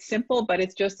 I think it's simple, but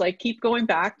it's just like keep going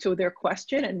back to their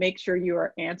question and make sure you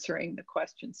are answering the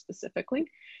question specifically.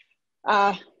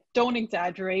 Don't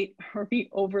exaggerate or be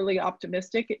overly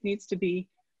optimistic. It needs to be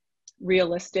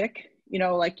realistic. You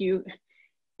know, like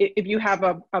if you have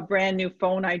a brand new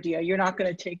phone idea, you're not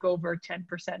going to take over 10%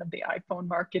 of the iPhone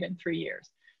market in 3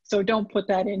 years. So don't put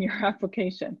that in your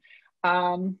application.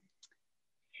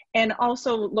 And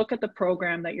also look at the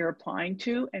program that you're applying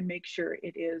to and make sure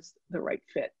it is the right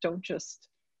fit. Don't just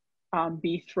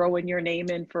be throwing your name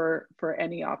in for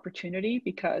any opportunity,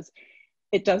 because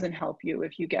it doesn't help you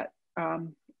if you get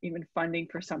even funding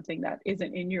for something that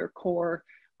isn't in your core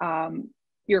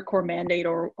mandate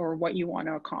or what you want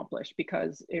to accomplish,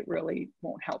 because it really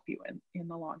won't help you in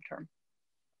the long term.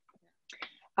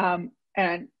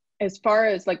 And as far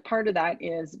as like part of that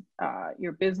is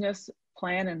your business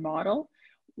plan and model.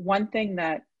 One thing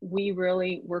that we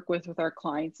really work with our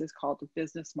clients is called the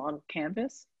business model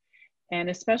canvas. And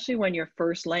especially when you're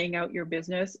first laying out your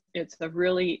business, it's a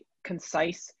really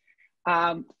concise,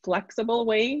 flexible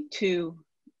way to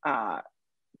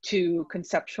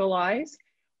conceptualize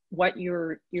what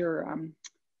your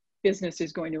business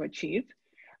is going to achieve.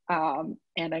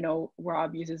 And I know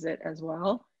Rob uses it as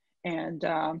well. And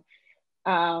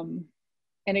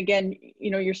again,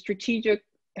 you know, your strategic,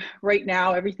 right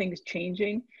now, everything's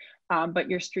changing, but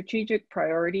your strategic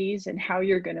priorities and how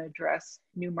you're going to address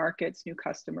new markets, new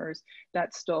customers,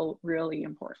 that's still really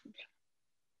important.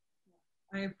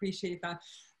 I appreciate that.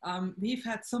 We've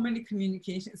had so many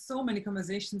communications, so many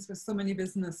conversations with so many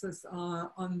businesses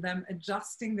on them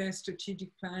adjusting their strategic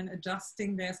plan,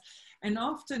 adjusting theirs. And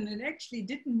often it actually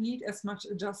didn't need as much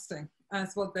adjusting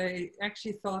as what they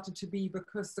actually thought it to be,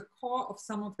 because the core of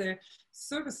some of their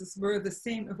services were the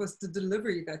same. It was the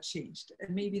delivery that changed,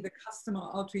 and maybe the customer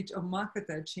outreach or market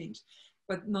that changed,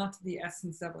 but not the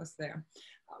essence that was there.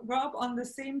 Rob, on the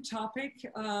same topic,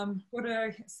 what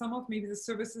are some of maybe the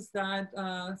services that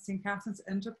St. Catharines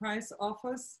Enterprise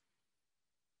offers?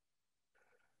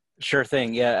 Sure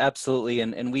thing. Yeah, absolutely.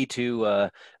 And we too,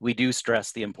 we do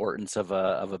stress the importance of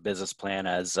a business plan,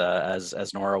 as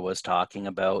Nora was talking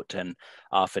about, and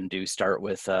often do start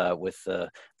with the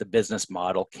business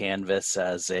model canvas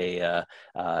as a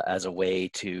way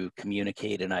to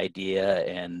communicate an idea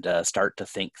and start to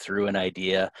think through an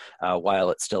idea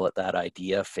while it's still at that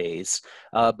idea phase.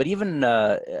 But even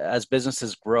as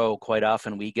businesses grow, quite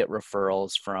often we get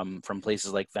referrals from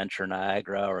places like Venture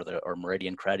Niagara or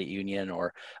Meridian Credit Union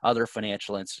or other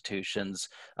financial institutions,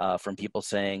 from people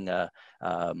saying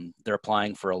they're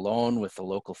applying for a loan with the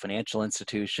local financial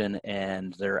institution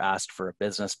and they're asked for a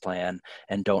business plan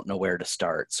and don't know where to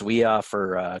start. So we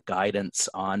offer guidance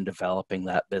on developing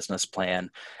that business plan,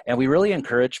 and we really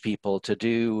encourage people to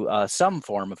do some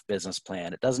form of business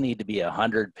plan. It doesn't need to be a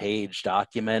 100-page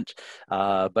document,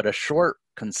 but a short,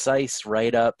 concise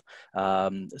write-up,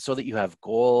 so that you have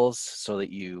goals, so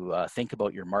that you think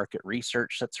about your market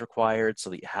research that's required, so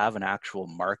that you have an actual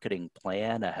marketing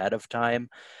plan ahead of time.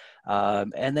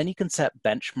 And then you can set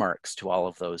benchmarks to all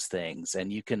of those things,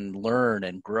 and you can learn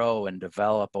and grow and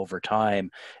develop over time.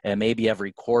 And maybe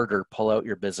every quarter pull out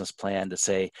your business plan to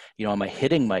say, you know, am I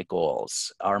hitting my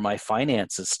goals? Are my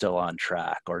finances still on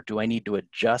track? Or do I need to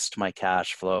adjust my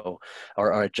cash flow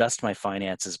or adjust my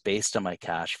finances based on my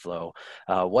cash flow?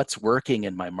 What's working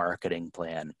in my marketing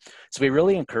plan? So we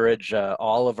really encourage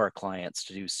all of our clients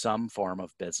to do some form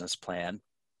of business plan.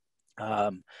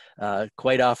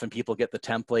 Quite often people get the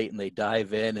template and they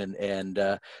dive in and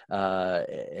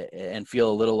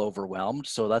feel a little overwhelmed.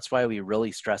 So that's why we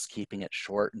really stress keeping it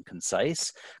short and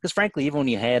concise, because frankly, even when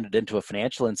you hand it into a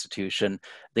financial institution,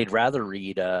 they'd rather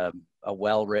read a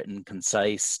well-written,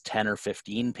 concise 10 or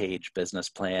 15-page business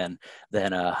plan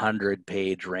than a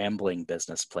 100-page rambling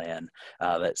business plan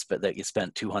that you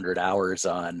spent 200 hours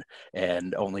on,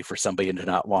 and only for somebody to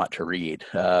not want to read.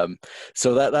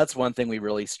 So that's one thing we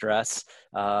really stress.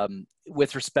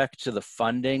 With respect to the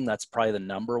funding, that's probably the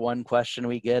number one question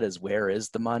we get is, where is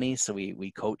the money? So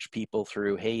we coach people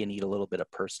through, hey, you need a little bit of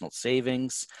personal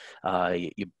savings.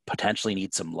 You potentially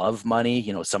need some love money.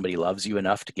 You know, somebody loves you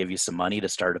enough to give you some money to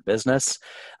start a business.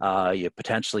 You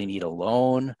potentially need a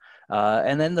loan.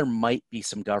 And then there might be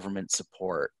some government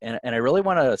support. And I really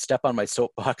want to step on my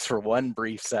soapbox for one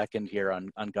brief second here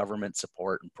on government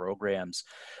support and programs.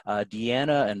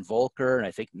 Deanna and Volker, and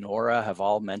I think Nora, have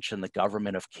all mentioned the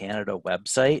Government of Canada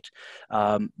website.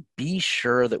 Be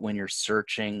sure that when you're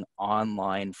searching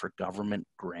online for government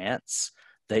grants,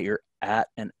 that you're at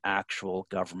an actual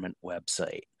government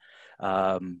website.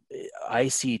 I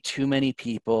see too many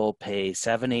people pay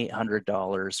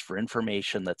 $700-800 for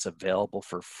information that's available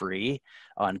for free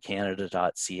on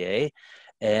Canada.ca.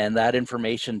 And that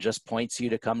information just points you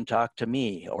to come talk to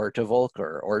me or to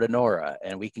Volker or to Nora,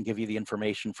 and we can give you the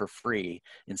information for free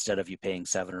instead of you paying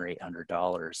 $700 or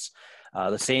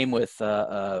 $800. The same with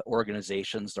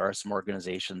organizations. There are some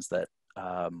organizations that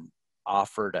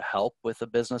offer to help with a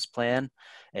business plan,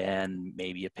 and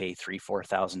maybe you pay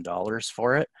 $3,000-4,000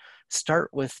 for it. Start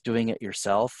with doing it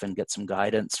yourself and get some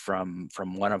guidance from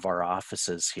one of our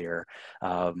offices here.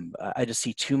 I just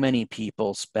see too many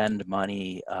people spend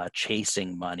money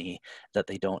chasing money that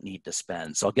they don't need to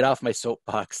spend. So I'll get off my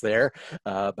soapbox there,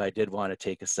 but I did want to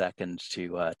take a second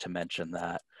to mention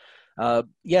that.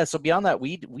 Yeah, so beyond that,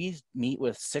 we meet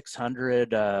with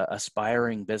 600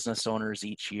 aspiring business owners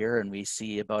each year, and we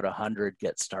see about 100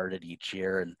 get started each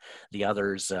year, and the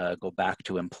others go back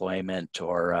to employment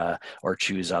or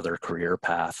choose other career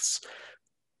paths.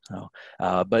 So,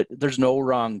 but there's no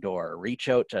wrong door. Reach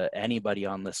out to anybody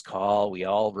on this call. We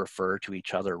all refer to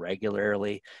each other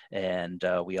regularly, and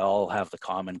we all have the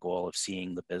common goal of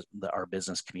seeing our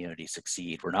business community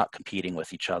succeed. We're not competing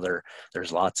with each other.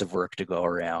 There's lots of work to go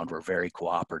around. We're very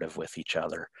cooperative with each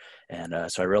other. And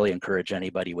so I really encourage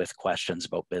anybody with questions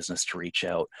about business to reach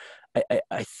out.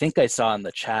 I think I saw in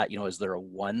the chat, is there a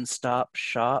one-stop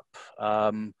shop?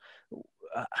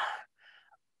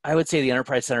 I would say the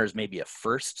Enterprise Center is maybe a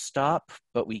first stop,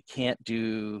 but we can't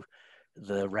do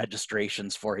the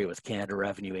registrations for you with Canada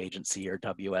Revenue Agency or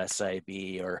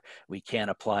WSIB, or we can't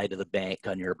apply to the bank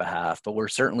on your behalf, but we're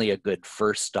certainly a good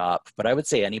first stop. But I would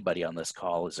say anybody on this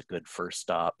call is a good first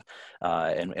stop,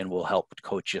 and we'll help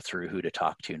coach you through who to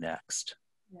talk to next.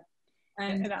 Yeah.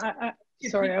 And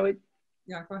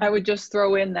I would just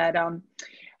throw in that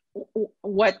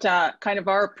what kind of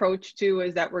our approach to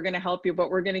is that we're going to help you,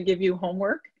 but we're going to give you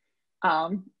homework,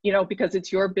 because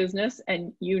it's your business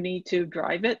and you need to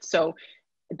drive it. So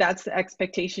that's the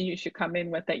expectation you should come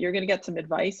in with, that you're going to get some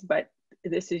advice, but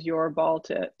this is your ball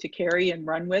to carry and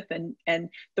run with. And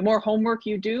the more homework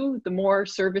you do, the more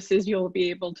services you'll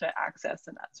be able to access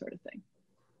and that sort of thing.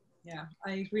 Yeah,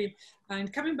 I agree.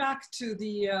 And coming back to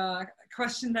the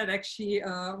question that actually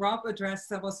Rob addressed,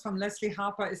 that was from Leslie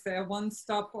Harper, is there a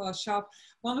one-stop shop?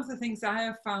 One of the things I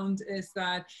have found is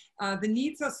that the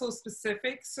needs are so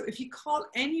specific. So if you call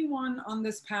anyone on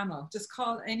this panel, just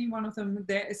call any one of them,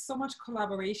 there is so much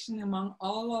collaboration among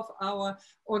all of our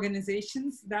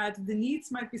organizations that the needs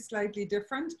might be slightly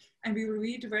different, and we will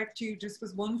redirect you just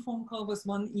with one phone call, with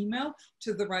one email,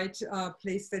 to the right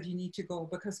place that you need to go,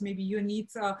 because maybe your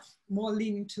needs are more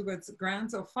leaning towards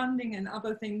grants or funding and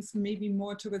other things, maybe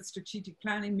more towards strategic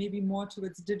planning, maybe more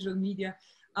towards digital media,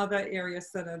 other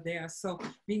areas that are there. So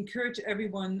we encourage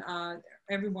everyone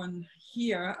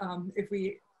here,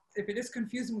 if it is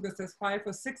confusing because there's 5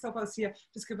 or 6 of us here,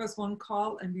 just give us one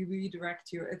call and we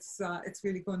redirect you. It's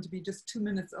really going to be just 2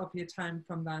 minutes of your time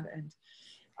from that end.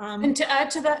 And to add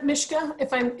to that, Mishka,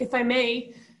 if I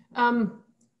may,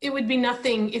 it would be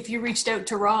nothing if you reached out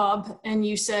to Rob and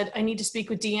you said, I need to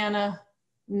speak with Deanna,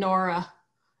 Nora,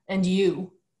 and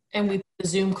you, and we put a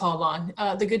Zoom call on.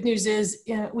 The good news is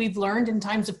we've learned in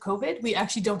times of COVID, we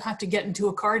actually don't have to get into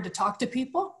a car to talk to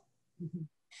people. Mm-hmm.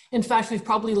 In fact, we've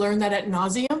probably learned that ad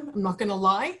nauseum. I'm not going to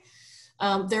lie.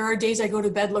 There are days I go to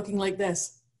bed looking like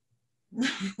this.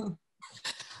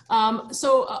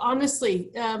 So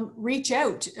honestly, reach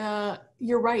out.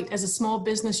 You're right. As a small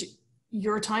business,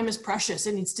 your time is precious.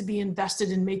 It needs to be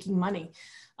invested in making money.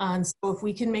 And so if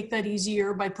we can make that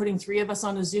easier by putting 3 of us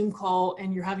on a Zoom call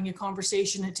and you're having a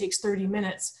conversation, it takes 30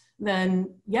 minutes,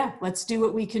 then yeah, let's do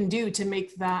what we can do to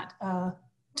make that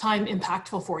time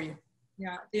impactful for you.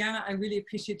 Yeah, Deanna, I really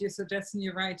appreciate your suggestion.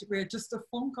 You're right. We're just a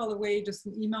phone call away, just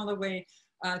an email away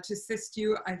to assist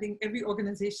you. I think every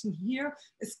organization here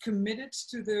is committed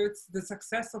to the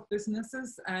success of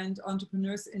businesses and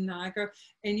entrepreneurs in Niagara,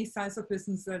 any size of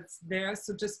business that's there.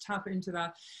 So just tap into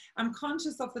that. I'm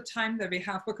conscious of the time that we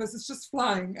have because it's just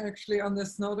flying actually on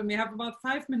this note. And we have about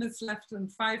 5 minutes left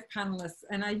and 5 panelists.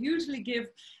 And I usually give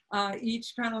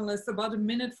each panelist about a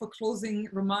minute for closing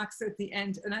remarks at the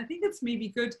end. And I think it's maybe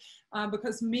good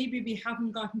because maybe we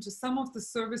haven't gotten to some of the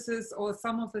services or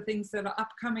some of the things that are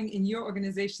upcoming in your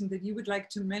organization that you would like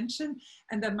to mention,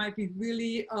 and that might be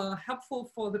really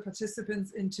helpful for the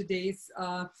participants in today's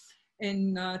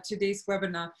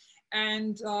webinar.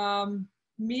 And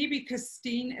maybe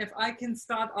Christine, if I can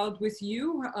start out with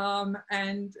you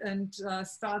and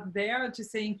start there to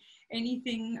saying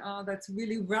anything that's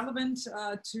really relevant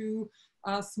to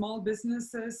small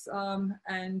businesses,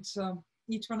 and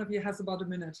each one of you has about a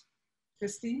minute.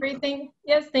 Christine? Great thing.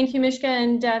 Yes, thank you, Mishka,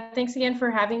 and thanks again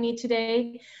for having me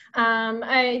today.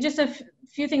 Just a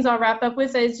few things I'll wrap up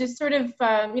with is just sort of,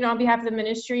 on behalf of the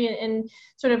ministry and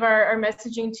sort of our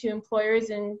messaging to employers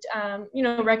and,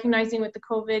 recognizing with the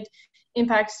COVID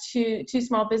impacts to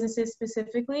small businesses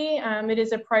specifically. It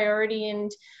is a priority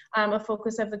and a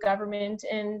focus of the government.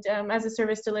 And as a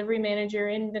service delivery manager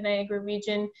in the Niagara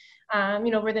region,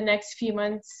 over the next few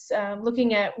months,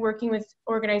 looking at working with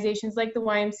organizations like the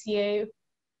YMCA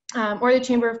or the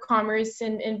Chamber of Commerce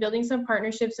and building some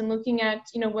partnerships and looking at,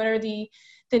 what are the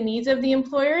needs of the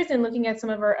employers and looking at some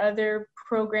of our other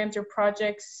programs or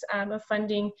projects of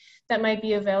funding that might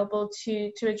be available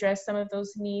to address some of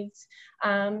those needs.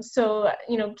 So,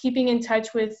 keeping in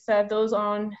touch with those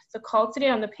on the call today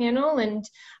on the panel, and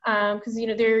because,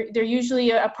 they're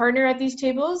usually a partner at these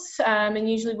tables and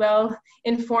usually well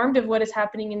informed of what is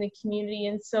happening in the community.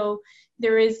 And so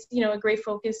there is, a great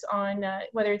focus on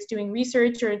whether it's doing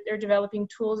research or developing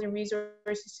tools and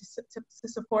resources to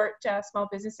support small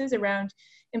businesses around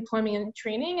employment and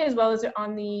training, as well as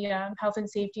on the health and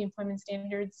safety employment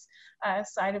standards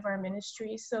side of our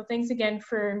ministry. So thanks again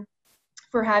for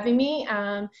having me.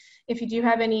 If you do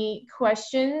have any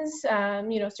questions,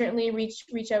 certainly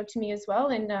reach out to me as well,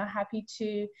 and happy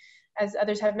to, as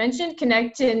others have mentioned,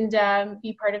 connect and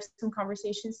be part of some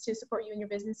conversations to support you in your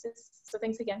businesses. So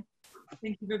thanks again.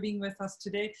 Thank you for being with us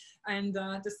today. And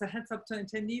just a heads up to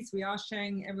attendees, we are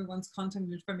sharing everyone's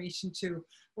contact information too.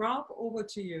 Rob, over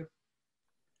to you.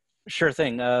 Sure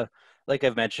thing. Like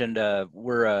I've mentioned,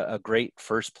 we're a great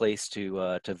first place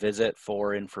to visit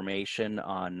for information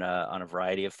on a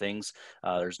variety of things.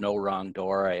 There's no wrong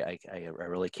door. I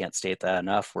really can't state that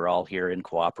enough. We're all here in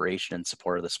cooperation and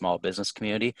support of the small business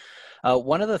community.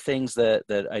 One of the things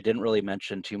that I didn't really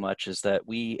mention too much is that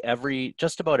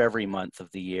just about every month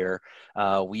of the year,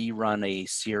 we run a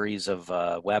series of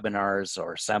webinars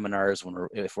or seminars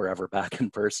if we're ever back in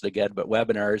person again, but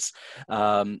webinars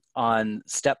on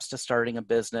steps to starting a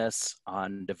business,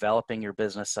 on developing your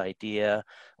business idea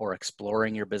or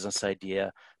exploring your business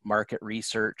idea, market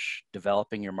research,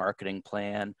 developing your marketing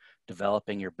plan,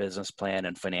 developing your business plan,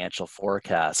 and financial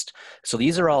forecast. So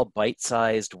these are all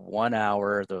bite-sized 1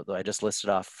 hour, I just listed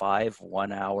off 5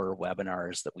 1-hour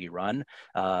webinars that we run.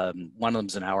 One of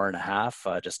them's an hour and a half,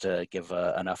 just to give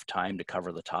enough time to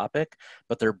cover the topic,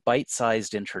 but they're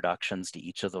bite-sized introductions to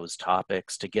each of those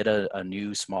topics to get a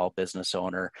new small business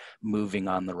owner moving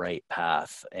on the right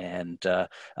path and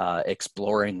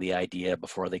exploring the idea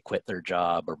before they quit their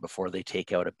job or before they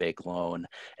take out a big loan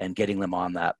and getting them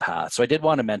on that path. So I did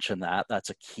want to mention that's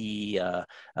a key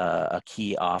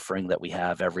offering that we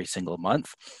have every single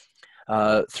month.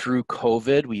 Through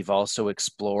COVID, we've also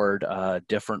explored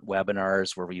different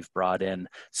webinars where we've brought in,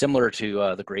 similar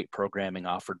to the great programming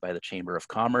offered by the Chamber of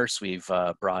Commerce, we've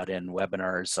brought in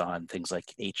webinars on things like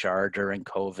HR during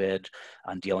COVID,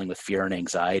 on dealing with fear and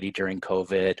anxiety during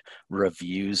COVID,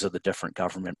 reviews of the different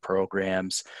government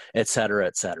programs, et cetera,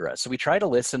 et cetera. So we try to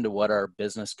listen to what our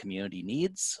business community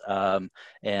needs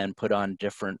and put on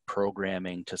different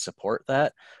programming to support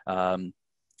that.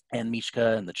 And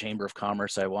Mishka and the Chamber of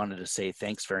Commerce, I wanted to say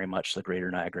thanks very much to the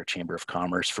Greater Niagara Chamber of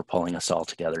Commerce for pulling us all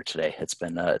together today. It's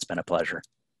been a pleasure.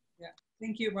 Yeah,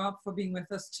 thank you, Rob, for being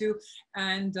with us too.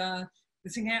 And the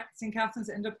St. Catharines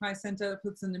Enterprise Center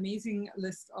puts an amazing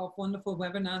list of wonderful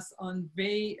webinars on,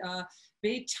 very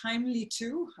timely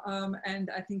too. And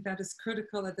I think that is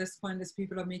critical at this point as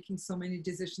people are making so many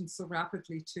decisions so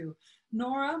rapidly too.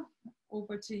 Nora,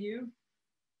 over to you.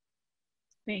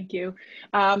 Thank you.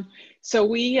 So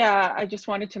we, I just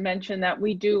wanted to mention that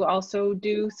we do also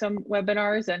do some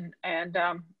webinars, and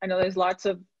I know there's lots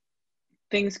of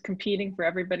things competing for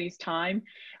everybody's time.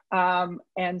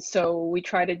 And so we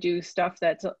try to do stuff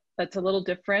that's a little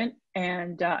different,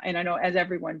 and I know as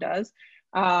everyone does.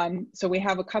 So we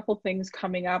have a couple things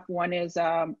coming up. One is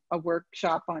a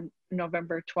workshop on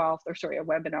November 12th, or sorry, a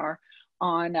webinar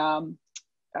on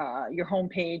your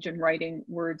homepage and writing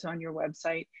words on your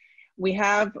website. We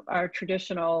have our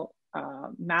traditional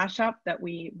mashup that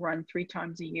we run 3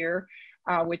 times a year,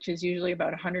 which is usually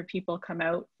about 100 people come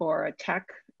out for a tech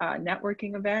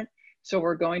networking event. So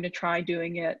we're going to try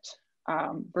doing it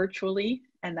virtually,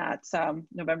 and that's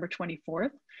November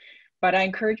 24th. But I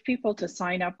encourage people to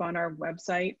sign up on our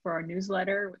website for our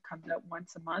newsletter. It comes out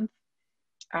once a month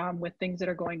with things that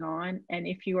are going on. And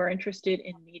if you are interested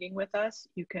in meeting with us,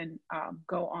 you can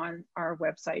go on our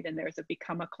website, and there's a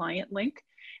Become a Client link.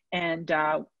 And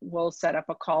we'll set up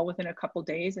a call within a couple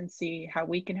days and see how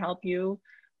we can help you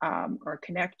or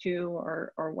connect you,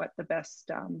 or what the best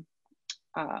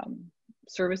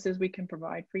services we can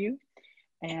provide for you.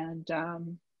 And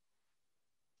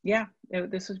yeah,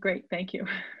 this was great. Thank you.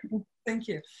 Thank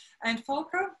you. And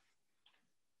Volker?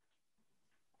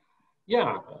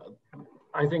 Yeah,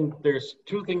 I think there's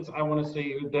 2 things I want to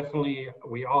say. Definitely,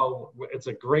 it's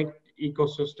a great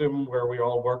ecosystem where we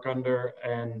all work under,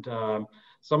 and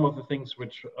some of the things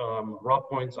which Rob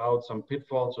points out, some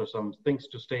pitfalls or some things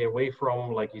to stay away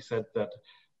from, like he said, that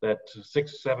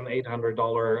 $600, $700,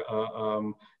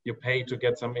 $800 you pay to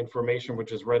get some information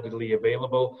which is readily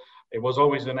available. It was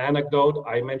always an anecdote.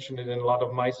 I mentioned it in a lot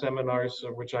of my seminars,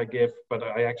 which I give, but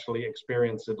I actually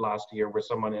experienced it last year where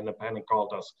someone in a panic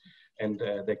called us and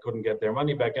they couldn't get their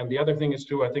money back. And the other thing is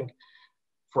too, I think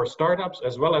for startups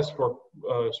as well as for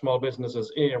small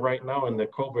businesses right now in the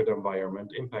COVID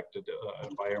environment, impacted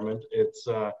environment, it's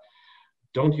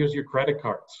don't use your credit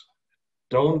cards.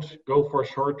 Don't go for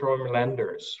short-term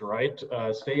lenders, right?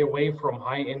 Stay away from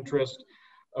high interest,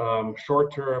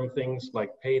 short-term things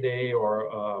like payday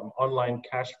or online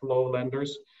cash flow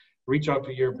lenders. Reach out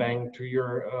to your bank, to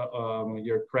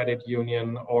your credit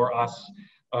union, or us,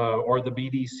 or the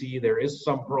BDC. There is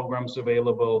some programs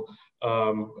available,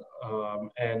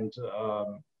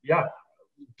 yeah,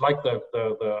 like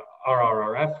the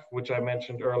RRRF, which I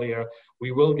mentioned earlier,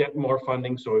 we will get more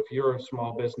funding. So if you're a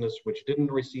small business which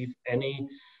didn't receive any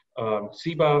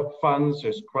CEBA funds,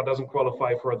 or doesn't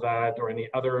qualify for that, or any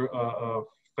other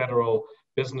federal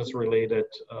business-related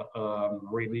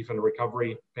relief and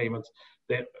recovery payments,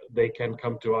 they can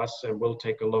come to us and we'll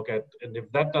take a look at. And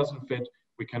if that doesn't fit,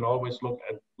 we can always look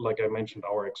at, like I mentioned,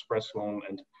 our express loan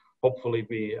and hopefully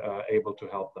be able to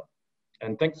help them.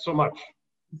 And thanks so much.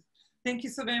 Thank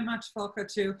you so very much, Volker,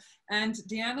 too. And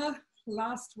Deanna,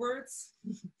 last words?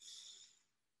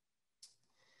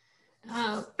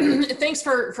 Thanks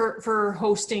for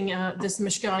hosting this,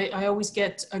 Mishka. I always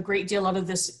get a great deal out of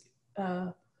this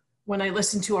when I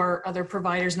listen to our other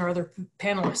providers and our other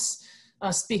panelists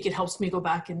speak. It helps me go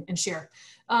back and share.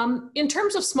 In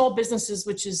terms of small businesses,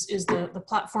 which is the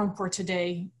platform for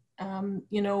today,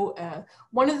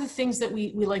 one of the things that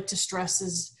we like to stress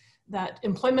is that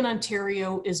Employment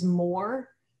Ontario is more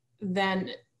than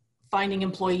finding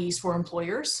employees for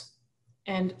employers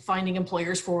and finding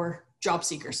employers for job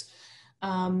seekers.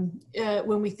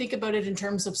 When we think about it in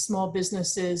terms of small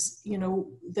businesses,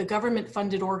 the government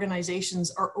funded organizations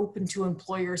are open to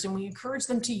employers and we encourage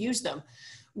them to use them.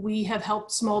 We have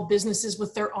helped small businesses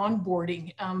with their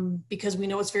onboarding because we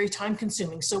know it's very time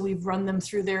consuming. So we've run them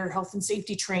through their health and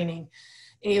safety training,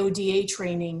 AODA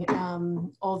training,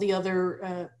 all the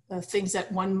other things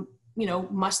that one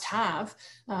must have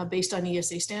based on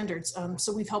ESA standards.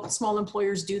 So we've helped small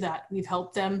employers do that. We've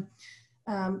helped them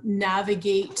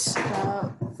navigate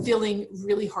filling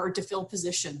really hard to fill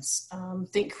positions,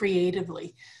 think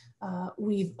creatively.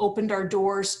 We've opened our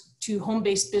doors to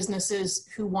home-based businesses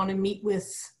who want to meet with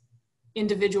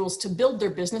individuals to build their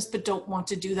business but don't want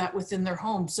to do that within their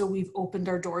home. So we've opened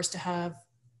our doors to have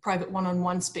private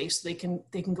one-on-one space. They can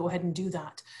go ahead and do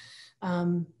that.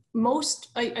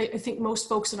 I think most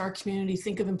folks in our community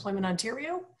think of Employment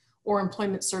Ontario or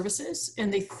employment services,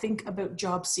 and they think about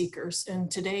job seekers. And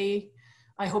today,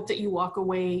 I hope that you walk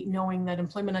away knowing that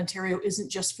Employment Ontario isn't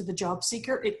just for the job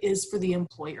seeker, it is for the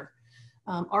employer.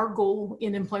 Our goal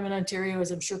in Employment Ontario,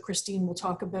 as I'm sure Christine will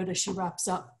talk about as she wraps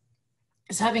up,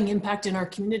 is having impact in our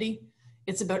community.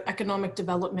 It's about economic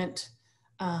development.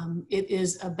 It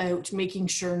is about making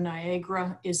sure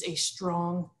Niagara is a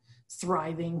strong,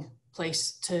 thriving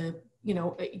place to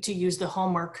use the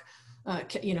hallmark,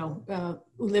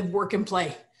 live, work, and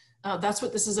play. That's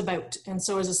what this is about. And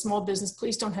so as a small business,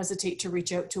 please don't hesitate to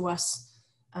reach out to us.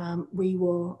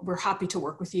 We're happy to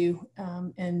work with you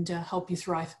and help you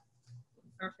thrive.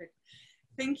 Perfect.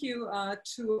 Thank you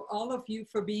to all of you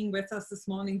for being with us this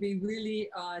morning. We really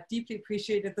deeply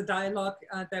appreciated the dialogue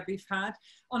that we've had.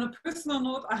 On a personal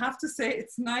note, I have to say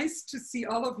it's nice to see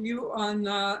all of you on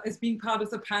as being part of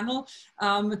the panel.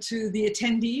 To the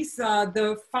attendees,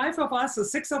 the 5 of us or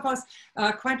 6 of us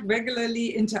quite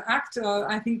regularly interact.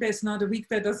 I think there's not a week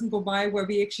that doesn't go by where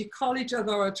we actually call each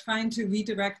other or trying to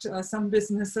redirect some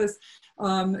businesses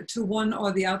to one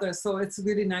or the other. So it's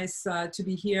really nice to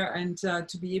be here and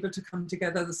to be able to come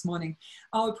together this morning.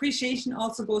 Our appreciation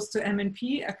also goes to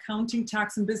M&P, accounting,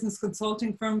 tax and business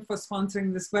consulting firm, for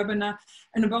sponsoring this webinar,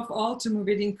 and above all to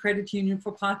Meridian Credit Union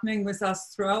for partnering with us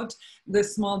throughout the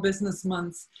Small Business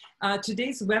Months.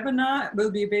 Today's webinar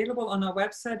will be available on our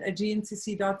website at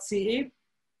gncc.ca.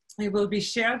 It will be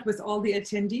shared with all the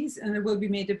attendees, and it will be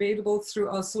made available through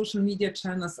our social media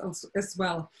channels as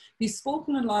well. We've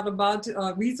spoken a lot about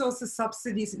resources,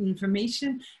 subsidies, and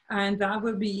information, and that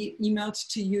will be emailed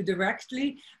to you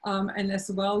directly, and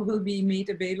as well will be made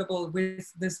available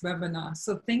with this webinar.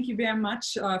 So thank you very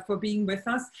much for being with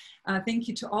us. Thank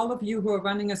you to all of you who are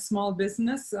running a small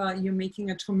business. You're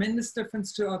making a tremendous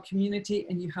difference to our community,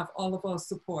 and you have all of our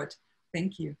support.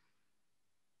 Thank you.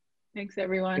 Thanks,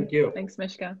 everyone. Thank you. Thanks,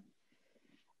 Mishka.